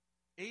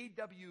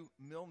 A.W.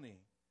 Milne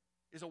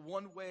is a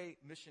one-way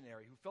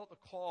missionary who felt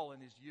a call in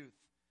his youth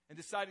and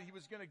decided he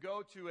was going to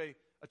go to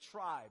a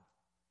tribe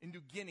in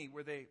New Guinea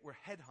where they were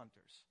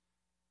headhunters.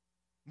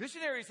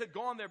 Missionaries had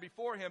gone there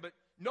before him, but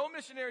no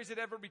missionaries had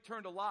ever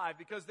returned alive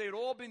because they had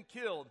all been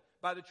killed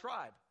by the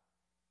tribe.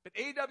 But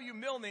A.W.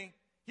 Milne,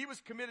 he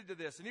was committed to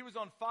this, and he was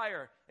on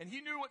fire, and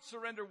he knew what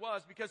surrender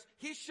was because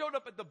he showed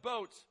up at the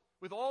boat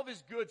with all of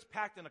his goods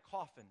packed in a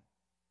coffin.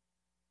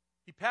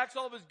 He packs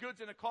all of his goods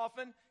in a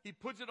coffin, he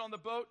puts it on the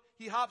boat,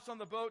 he hops on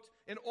the boat,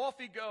 and off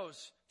he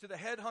goes to the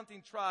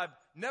headhunting tribe,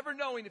 never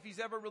knowing if he's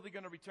ever really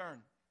going to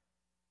return.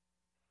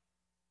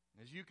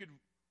 As you could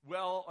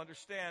well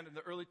understand, in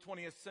the early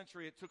 20th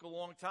century, it took a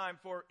long time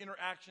for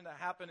interaction to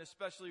happen,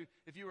 especially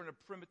if you were in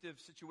a primitive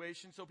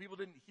situation, so people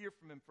didn't hear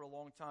from him for a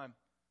long time.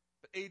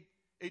 But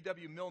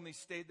A.W. Milne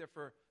stayed there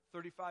for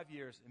 35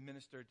 years and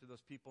ministered to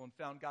those people and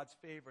found God's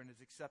favor and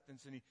his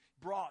acceptance, and he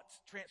brought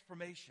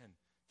transformation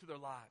to their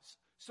lives.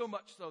 So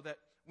much so that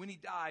when he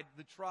died,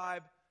 the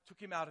tribe took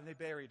him out and they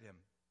buried him.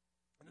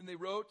 And then they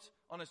wrote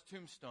on his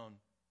tombstone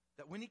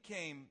that when he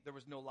came, there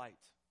was no light.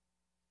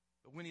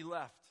 But when he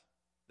left,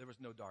 there was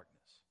no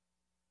darkness.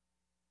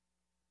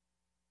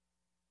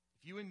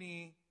 If you and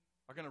me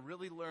are going to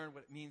really learn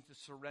what it means to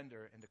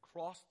surrender and to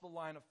cross the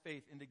line of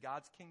faith into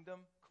God's kingdom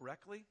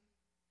correctly,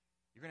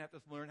 you're going to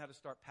have to learn how to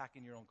start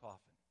packing your own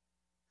coffin.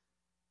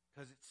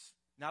 Because it's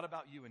not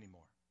about you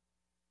anymore.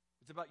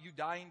 It's about you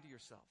dying to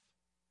yourself.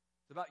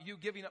 It's about you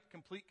giving up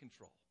complete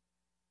control.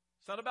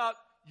 It's not about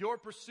your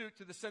pursuit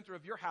to the center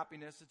of your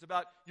happiness. It's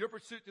about your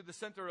pursuit to the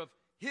center of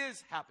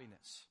his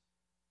happiness.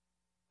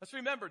 Let's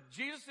remember,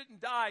 Jesus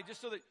didn't die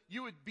just so that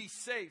you would be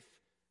safe.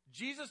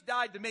 Jesus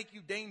died to make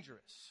you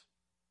dangerous.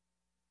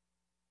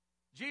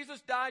 Jesus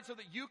died so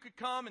that you could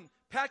come and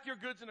pack your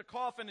goods in a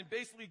coffin and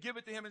basically give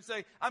it to him and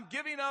say, I'm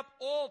giving up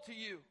all to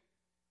you.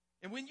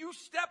 And when you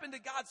step into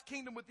God's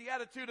kingdom with the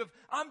attitude of,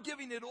 I'm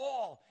giving it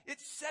all, it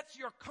sets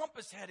your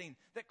compass heading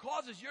that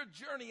causes your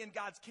journey in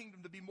God's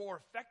kingdom to be more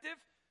effective,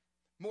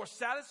 more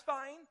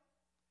satisfying.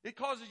 It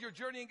causes your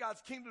journey in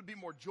God's kingdom to be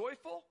more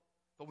joyful.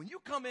 But when you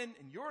come in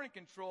and you're in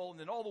control and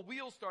then all the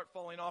wheels start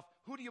falling off,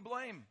 who do you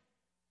blame?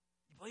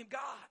 You blame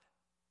God.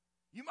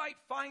 You might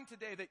find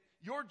today that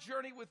your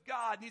journey with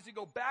God needs to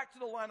go back to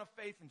the line of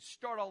faith and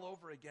start all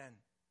over again.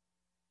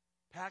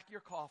 Pack your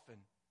coffin,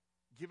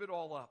 give it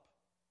all up,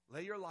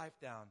 lay your life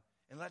down,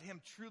 and let him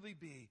truly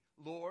be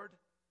Lord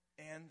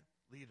and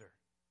leader.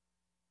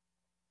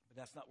 But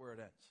that's not where it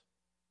ends.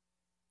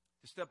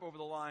 To step over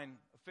the line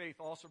of faith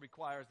also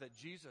requires that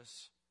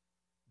Jesus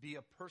be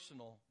a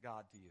personal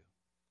God to you.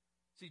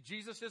 See,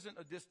 Jesus isn't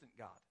a distant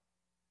God.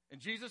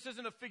 And Jesus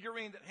isn't a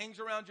figurine that hangs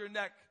around your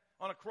neck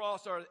on a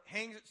cross or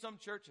hangs at some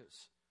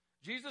churches.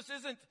 Jesus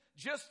isn't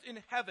just in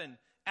heaven,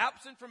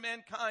 absent from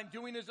mankind,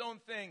 doing his own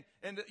thing,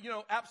 and,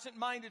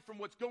 absent-minded from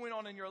what's going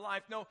on in your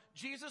life. No,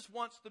 Jesus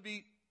wants to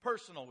be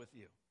personal with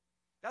you.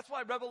 That's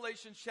why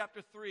Revelation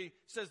chapter 3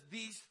 says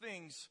these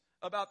things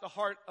about the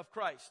heart of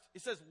Christ.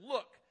 It says,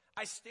 look,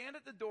 I stand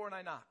at the door and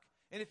I knock.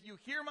 And if you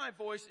hear my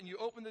voice and you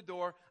open the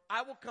door,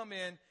 I will come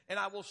in and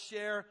I will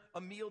share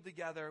a meal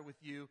together with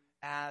you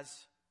as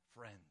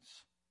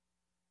friends.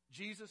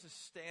 Jesus is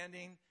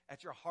standing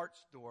at your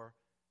heart's door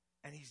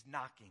and he's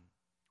knocking.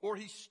 Or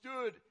he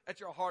stood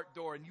at your heart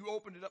door and you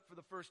opened it up for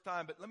the first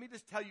time. But let me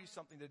just tell you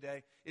something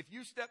today. If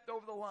you stepped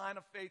over the line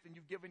of faith and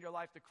you've given your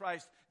life to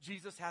Christ,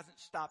 Jesus hasn't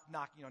stopped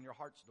knocking on your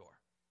heart's door.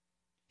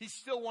 He's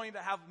still wanting to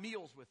have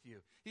meals with you.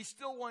 He's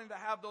still wanting to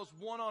have those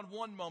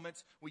one-on-one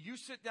moments where you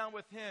sit down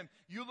with him.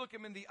 You look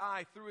him in the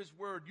eye through his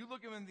word. You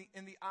look him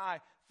in the eye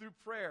through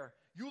prayer.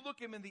 You look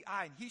him in the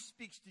eye and he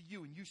speaks to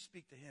you and you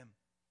speak to him.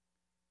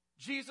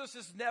 Jesus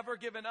has never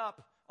given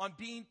up on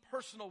being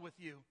personal with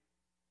you.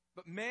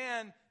 But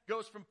man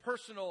goes from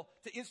personal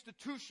to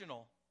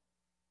institutional.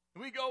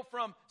 We go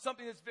from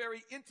something that's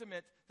very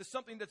intimate to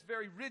something that's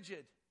very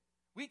rigid.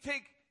 We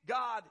take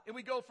God and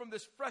we go from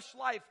this fresh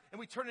life and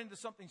we turn it into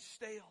something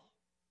stale.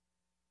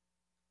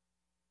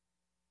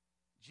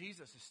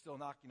 Jesus is still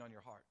knocking on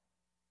your heart.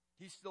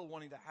 He's still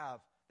wanting to have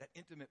that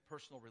intimate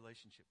personal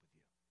relationship with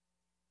you.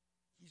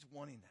 He's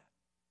wanting that.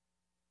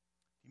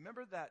 You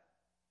remember that?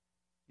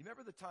 You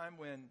remember the time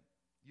when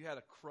you had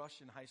a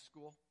crush in high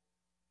school?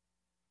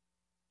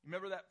 You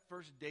remember that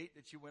first date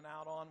that you went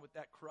out on with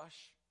that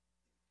crush?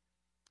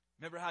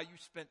 Remember how you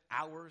spent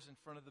hours in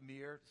front of the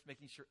mirror just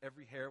making sure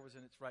every hair was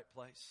in its right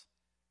place?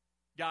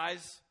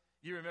 Guys,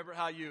 you remember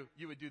how you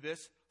would do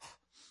this?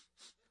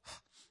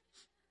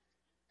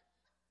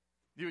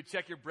 You would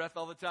check your breath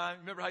all the time.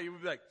 Remember how you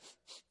would be like,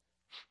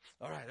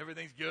 all right,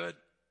 everything's good.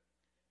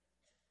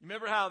 You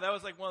remember how that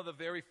was like one of the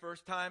very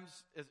first times,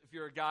 if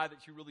you're a guy,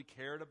 that you really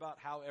cared about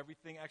how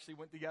everything actually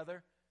went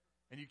together?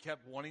 And you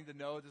kept wanting to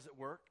know, does it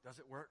work? Does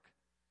it work?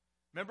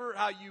 Remember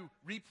how you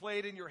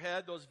replayed in your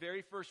head those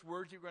very first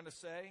words you were going to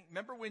say?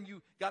 Remember when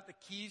you got the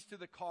keys to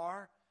the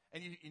car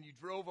and you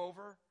drove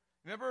over?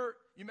 You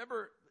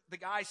remember the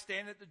guy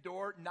standing at the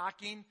door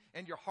knocking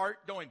and your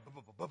heart going,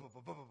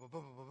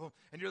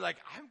 and you're like,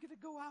 I'm going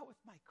to go out with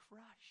my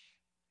crush.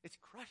 It's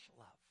crush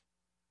love.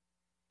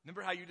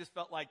 Remember how you just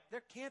felt like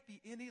there can't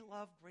be any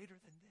love greater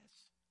than this?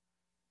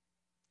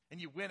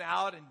 And you went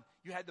out and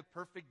you had the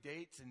perfect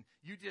dates and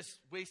you just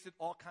wasted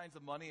all kinds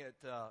of money at,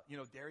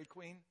 Dairy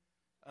Queen.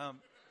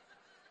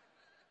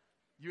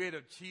 You ate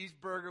a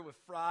cheeseburger with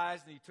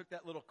fries and you took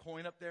that little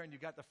coin up there and you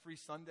got the free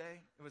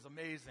sundae. It was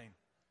amazing.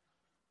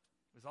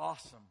 It was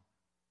awesome.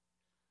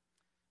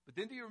 But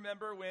then do you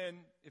remember when,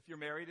 if you're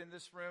married in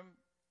this room,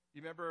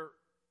 you remember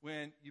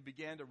when you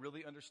began to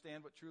really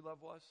understand what true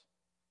love was?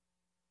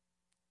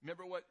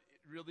 Remember what it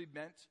really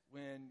meant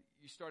when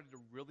you started to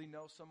really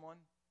know someone?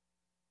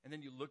 And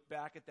then you look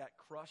back at that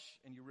crush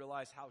and you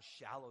realize how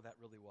shallow that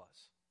really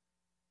was.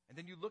 And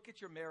then you look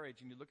at your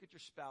marriage and you look at your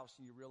spouse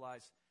and you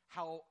realize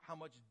how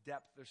much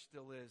depth there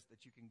still is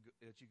that you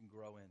can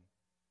grow in.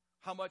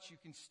 How much you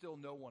can still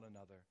know one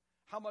another.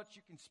 How much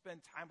you can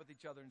spend time with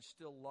each other and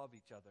still love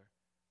each other.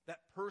 That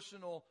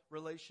personal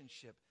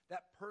relationship,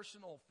 that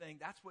personal thing,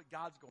 that's what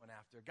God's going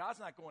after. God's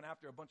not going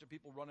after a bunch of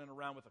people running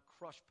around with a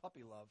crushed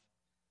puppy love.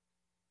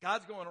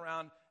 God's going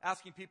around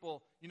asking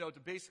people, to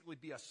basically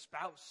be a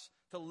spouse,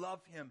 to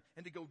love him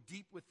and to go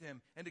deep with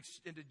him and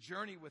to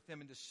journey with him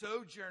and to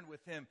sojourn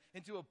with him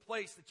into a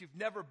place that you've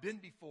never been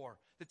before.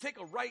 To take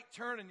a right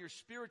turn in your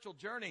spiritual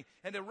journey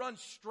and to run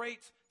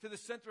straight to the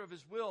center of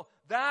his will.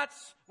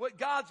 That's what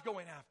God's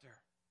going after.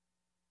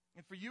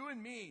 And for you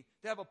and me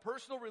to have a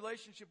personal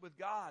relationship with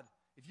God,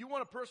 if you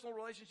want a personal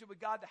relationship with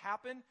God to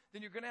happen,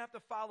 then you're going to have to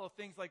follow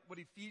things like what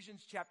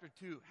Ephesians chapter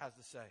 2 has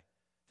to say.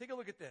 Take a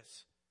look at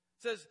this.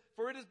 It says,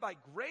 for it is by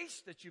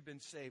grace that you've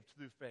been saved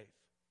through faith.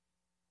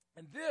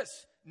 And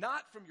this,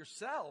 not from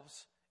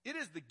yourselves, it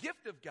is the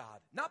gift of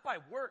God, not by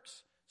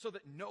works, so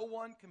that no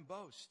one can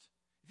boast.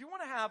 If you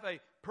want to have a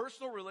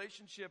personal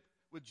relationship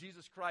with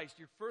Jesus Christ,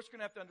 you're first going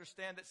to have to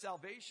understand that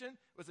salvation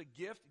was a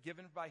gift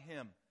given by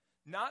him,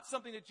 not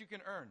something that you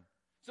can earn.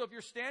 So if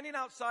you're standing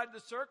outside of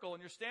the circle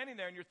and you're standing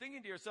there and you're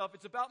thinking to yourself,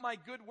 it's about my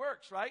good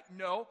works, right?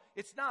 No,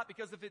 it's not.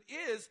 Because if it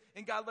is,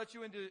 and God lets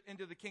you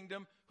into the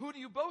kingdom, who do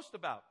you boast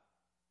about?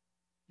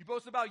 You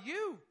boast about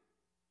you.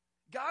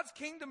 God's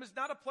kingdom is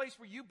not a place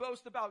where you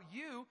boast about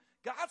you.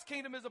 God's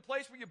kingdom is a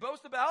place where you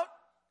boast about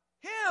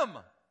him.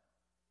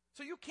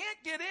 So you can't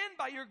get in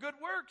by your good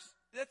works.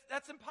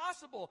 That's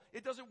impossible.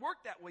 It doesn't work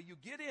that way. You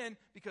get in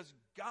because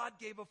God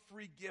gave a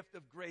free gift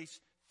of grace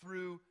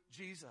through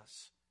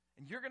Jesus.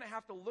 And you're going to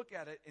have to look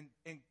at it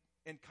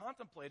and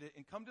contemplate it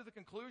and come to the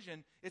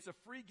conclusion it's a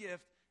free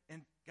gift,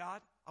 and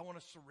God, I want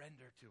to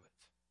surrender to it.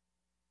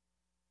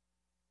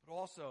 But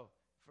also,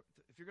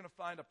 if you're going to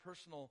find a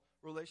personal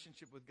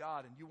relationship with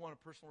God and you want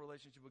a personal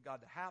relationship with God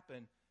to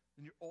happen,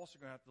 then you're also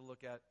going to have to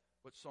look at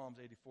what Psalms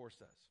 84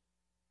 says.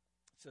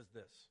 It says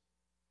this: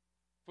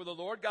 for the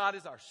Lord God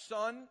is our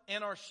sun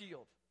and our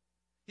shield.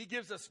 He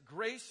gives us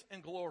grace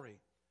and glory.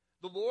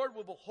 The Lord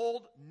will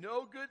withhold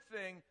no good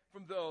thing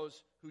from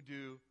those who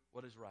do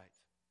what is right.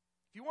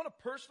 If you want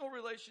a personal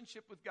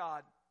relationship with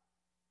God,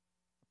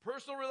 a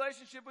personal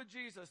relationship with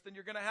Jesus, then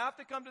you're going to have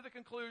to come to the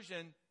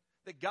conclusion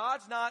that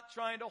God's not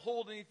trying to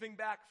hold anything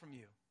back from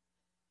you.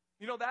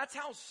 You know, that's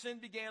how sin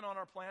began on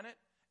our planet.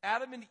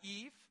 Adam and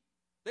Eve,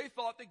 they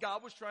thought that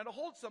God was trying to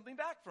hold something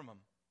back from them.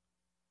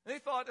 And they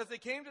thought as they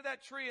came to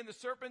that tree and the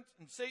serpent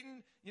and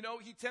Satan, you know,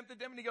 he tempted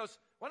them and he goes,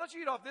 why don't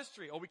you eat off this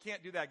tree? Oh, we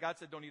can't do that. God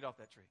said, don't eat off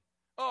that tree.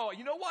 Oh,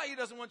 you know why he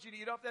doesn't want you to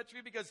eat off that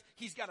tree? Because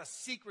he's got a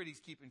secret he's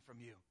keeping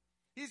from you.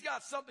 He's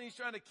got something he's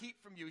trying to keep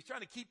from you. He's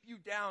trying to keep you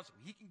down so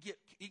he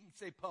can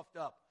stay puffed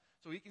up,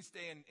 so he can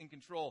stay in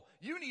control.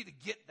 You need to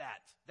get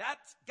that.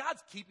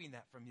 God's keeping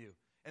that from you.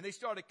 And they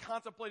started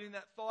contemplating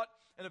that thought,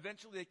 and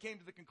eventually they came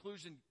to the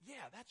conclusion,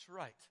 yeah, that's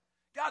right.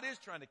 God is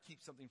trying to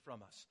keep something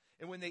from us.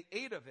 And when they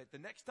ate of it, the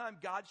next time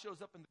God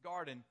shows up in the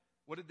garden,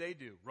 what did they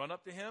do? Run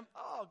up to him?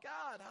 Oh,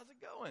 God, how's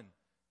it going?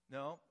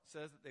 No, it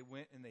says that they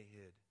went and they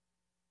hid.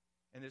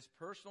 And this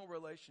personal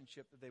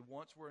relationship that they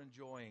once were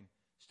enjoying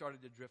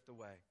started to drift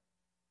away.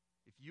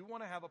 If you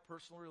want to have a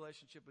personal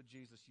relationship with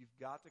Jesus, you've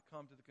got to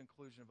come to the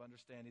conclusion of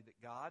understanding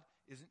that God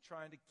isn't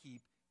trying to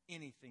keep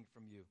anything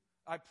from you.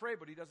 I pray,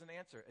 but he doesn't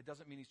answer. It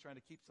doesn't mean he's trying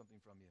to keep something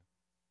from you.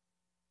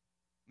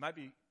 It might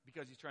be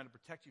because he's trying to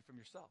protect you from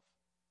yourself.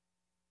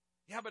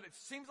 Yeah, but it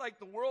seems like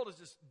the world is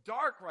just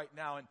dark right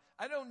now, and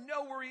I don't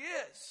know where he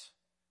is.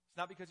 It's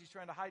not because he's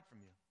trying to hide from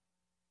you.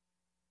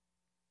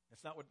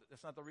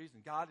 That's not the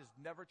reason. God is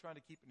never trying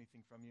to keep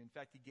anything from you. In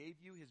fact, he gave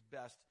you his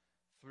best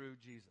through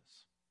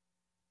Jesus.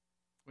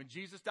 When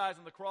Jesus dies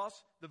on the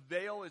cross, the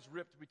veil is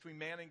ripped between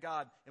man and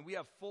God, and we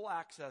have full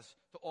access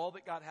to all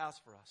that God has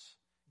for us.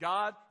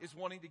 God is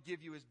wanting to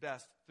give you his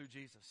best through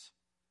Jesus.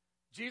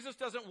 Jesus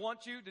doesn't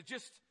want you to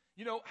just,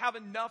 have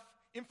enough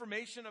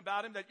information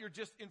about him that you're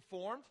just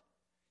informed.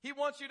 He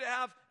wants you to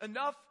have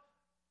enough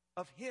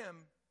of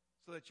him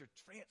so that you're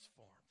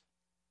transformed.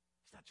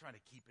 He's not trying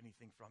to keep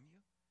anything from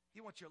you.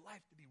 He wants your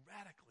life to be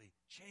radically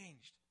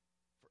changed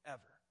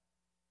forever.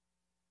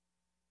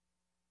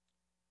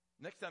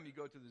 Next time you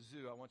go to the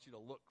zoo, I want you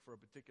to look for a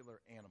particular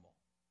animal.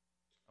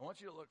 I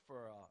want you to look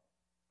for an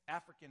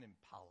African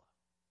impala.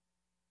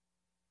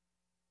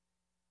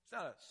 It's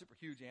not a super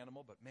huge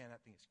animal, but man,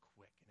 that thing is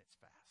quick and it's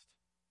fast.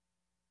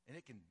 And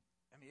it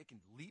can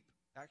leap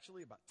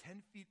actually about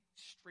 10 feet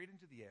straight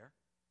into the air.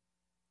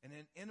 And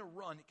then in a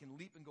run, it can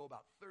leap and go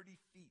about 30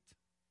 feet.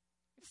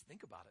 Just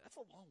think about it. That's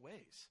a long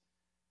ways.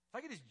 If I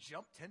could just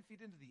jump 10 feet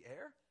into the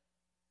air,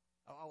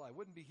 I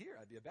wouldn't be here.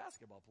 I'd be a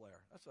basketball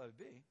player. That's what I'd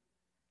be.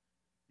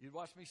 You'd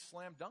watch me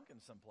slam dunk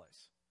in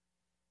someplace.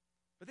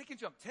 But they can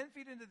jump 10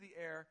 feet into the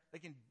air. They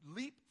can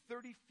leap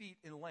 30 feet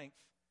in length,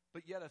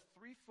 but yet a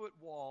 3-foot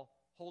wall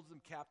holds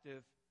them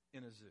captive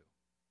in a zoo.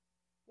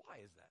 Why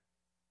is that?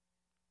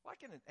 Why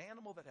can an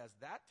animal that has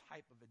that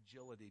type of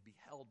agility be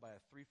held by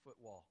a 3-foot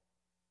wall?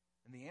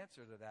 And the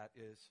answer to that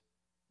is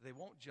they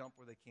won't jump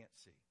where they can't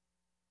see.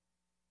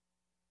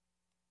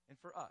 And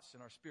for us,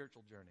 in our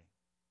spiritual journey,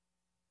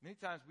 many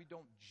times we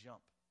don't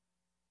jump.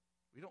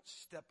 We don't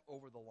step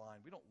over the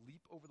line. We don't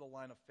leap over the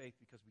line of faith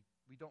because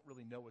we don't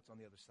really know what's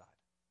on the other side.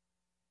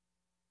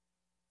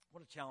 I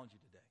want to challenge you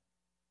today.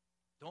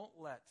 Don't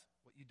let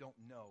what you don't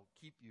know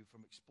keep you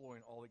from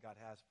exploring all that God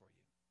has for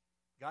you.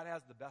 God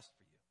has the best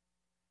for you.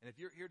 And if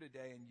you're here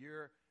today and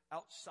you're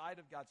outside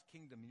of God's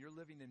kingdom and you're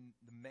living in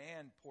the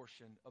man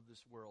portion of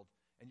this world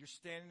and you're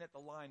standing at the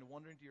line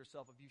wondering to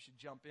yourself if you should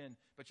jump in,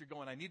 but you're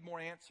going, I need more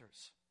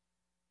answers.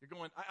 You're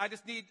going, I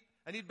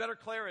need better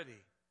clarity.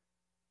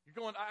 You're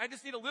going, I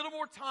just need a little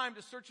more time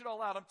to search it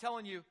all out. I'm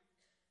telling you,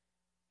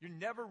 you're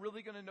never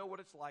really going to know what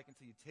it's like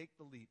until you take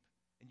the leap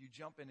and you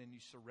jump in and you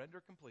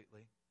surrender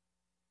completely.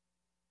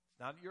 It's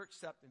not your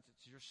acceptance,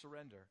 it's your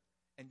surrender.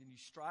 And then you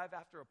strive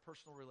after a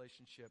personal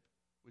relationship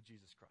with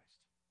Jesus Christ.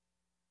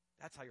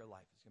 That's how your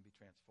life is going to be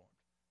transformed.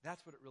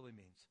 That's what it really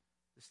means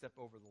to step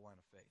over the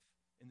line of faith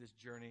in this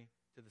journey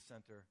to the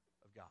center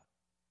of God.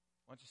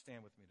 Why don't you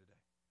stand with me today?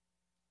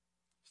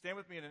 Stand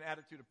with me in an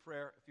attitude of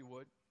prayer, if you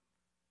would.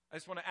 I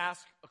just want to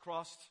ask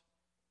across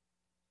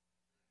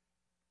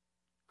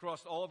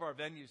all of our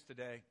venues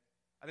today,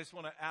 I just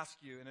want to ask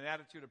you in an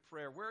attitude of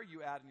prayer, where are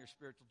you at in your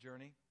spiritual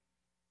journey?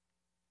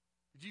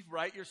 Did you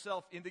write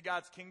yourself into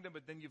God's kingdom,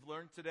 but then you've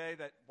learned today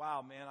that,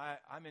 wow, man,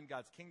 I'm in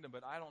God's kingdom,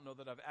 but I don't know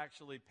that I've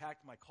actually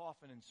packed my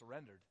coffin and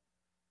surrendered.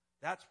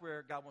 That's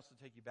where God wants to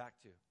take you back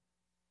to.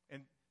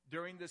 And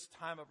during this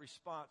time of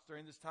response,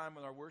 during this time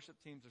when our worship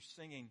teams are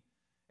singing,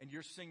 and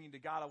you're singing to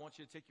God, I want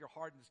you to take your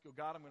heart and just go,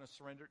 God, I'm going to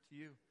surrender it to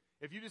you.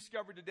 If you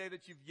discover today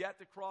that you've yet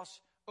to cross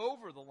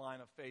over the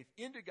line of faith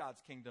into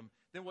God's kingdom,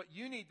 then what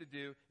you need to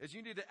do is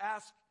you need to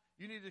ask,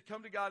 you need to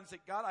come to God and say,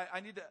 God, I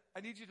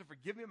need you to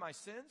forgive me my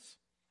sins.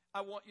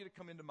 I want you to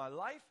come into my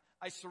life.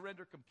 I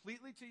surrender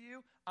completely to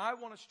you. I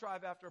want to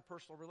strive after a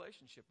personal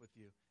relationship with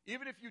you.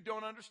 Even if you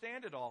don't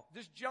understand it all,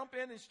 just jump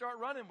in and start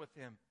running with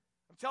him.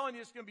 I'm telling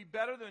you, it's going to be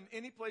better than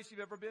any place you've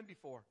ever been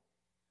before.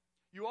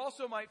 You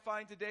also might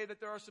find today that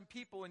there are some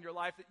people in your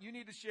life that you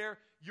need to share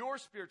your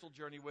spiritual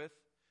journey with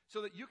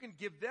so that you can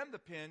give them the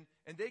pen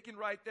and they can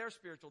write their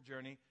spiritual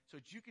journey so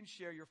that you can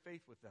share your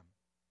faith with them.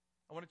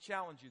 I want to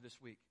challenge you this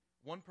week.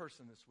 One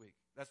person this week.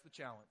 That's the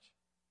challenge.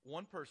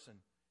 One person.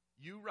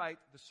 You write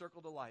the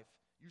circle to life.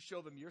 You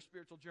show them your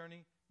spiritual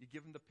journey, you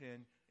give them the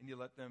pen, and you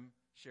let them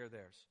share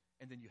theirs.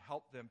 And then you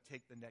help them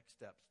take the next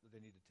steps that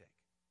they need to take.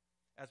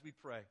 As we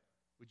pray,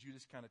 would you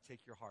just kind of take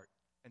your heart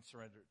and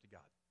surrender it to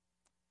God?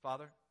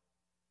 Father,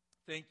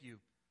 thank you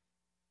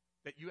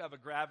that you have a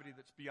gravity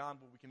that's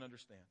beyond what we can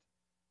understand.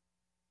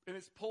 And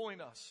it's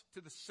pulling us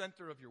to the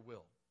center of your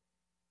will.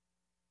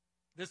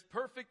 This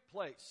perfect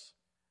place,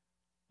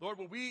 Lord,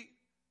 where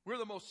we're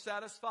the most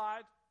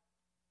satisfied,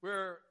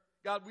 where,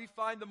 God, we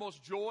find the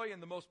most joy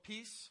and the most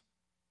peace.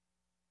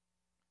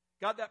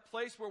 God, that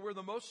place where we're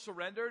the most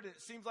surrendered,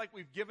 it seems like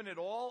we've given it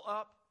all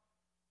up,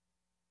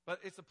 but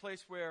it's a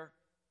place where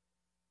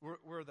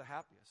we're the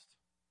happiest.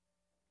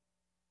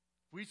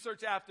 We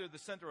search after the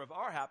center of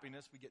our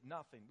happiness, we get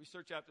nothing. We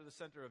search after the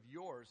center of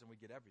yours, and we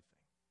get everything.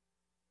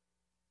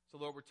 So,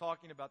 Lord, we're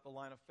talking about the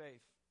line of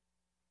faith.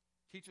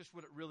 Teach us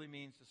what it really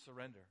means to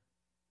surrender.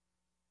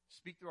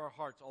 Speak through our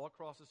hearts all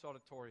across this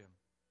auditorium.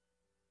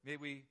 May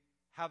we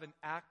have an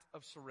act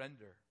of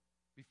surrender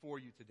before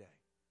you today.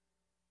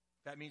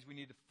 If that means we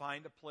need to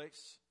find a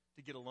place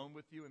to get alone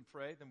with you and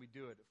pray, then we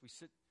do it.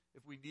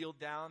 If we kneel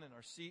down in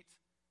our seat,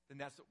 then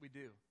that's what we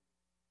do.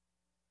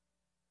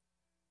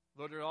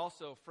 Lord, there are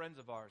also friends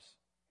of ours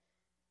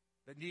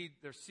that need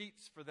their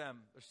seats for them.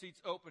 Their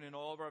seats open in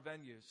all of our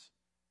venues.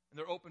 And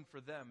they're open for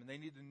them. And they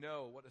need to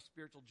know what a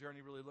spiritual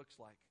journey really looks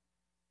like.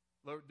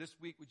 Lord, this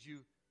week would you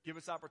give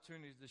us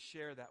opportunities to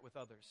share that with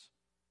others.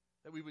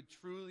 That we would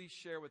truly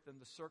share with them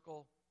the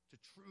circle to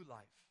true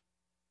life.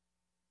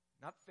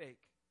 Not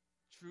fake,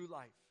 true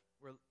life.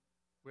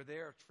 Where they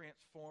are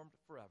transformed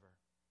forever.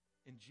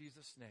 In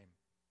Jesus' name,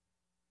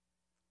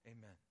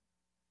 amen.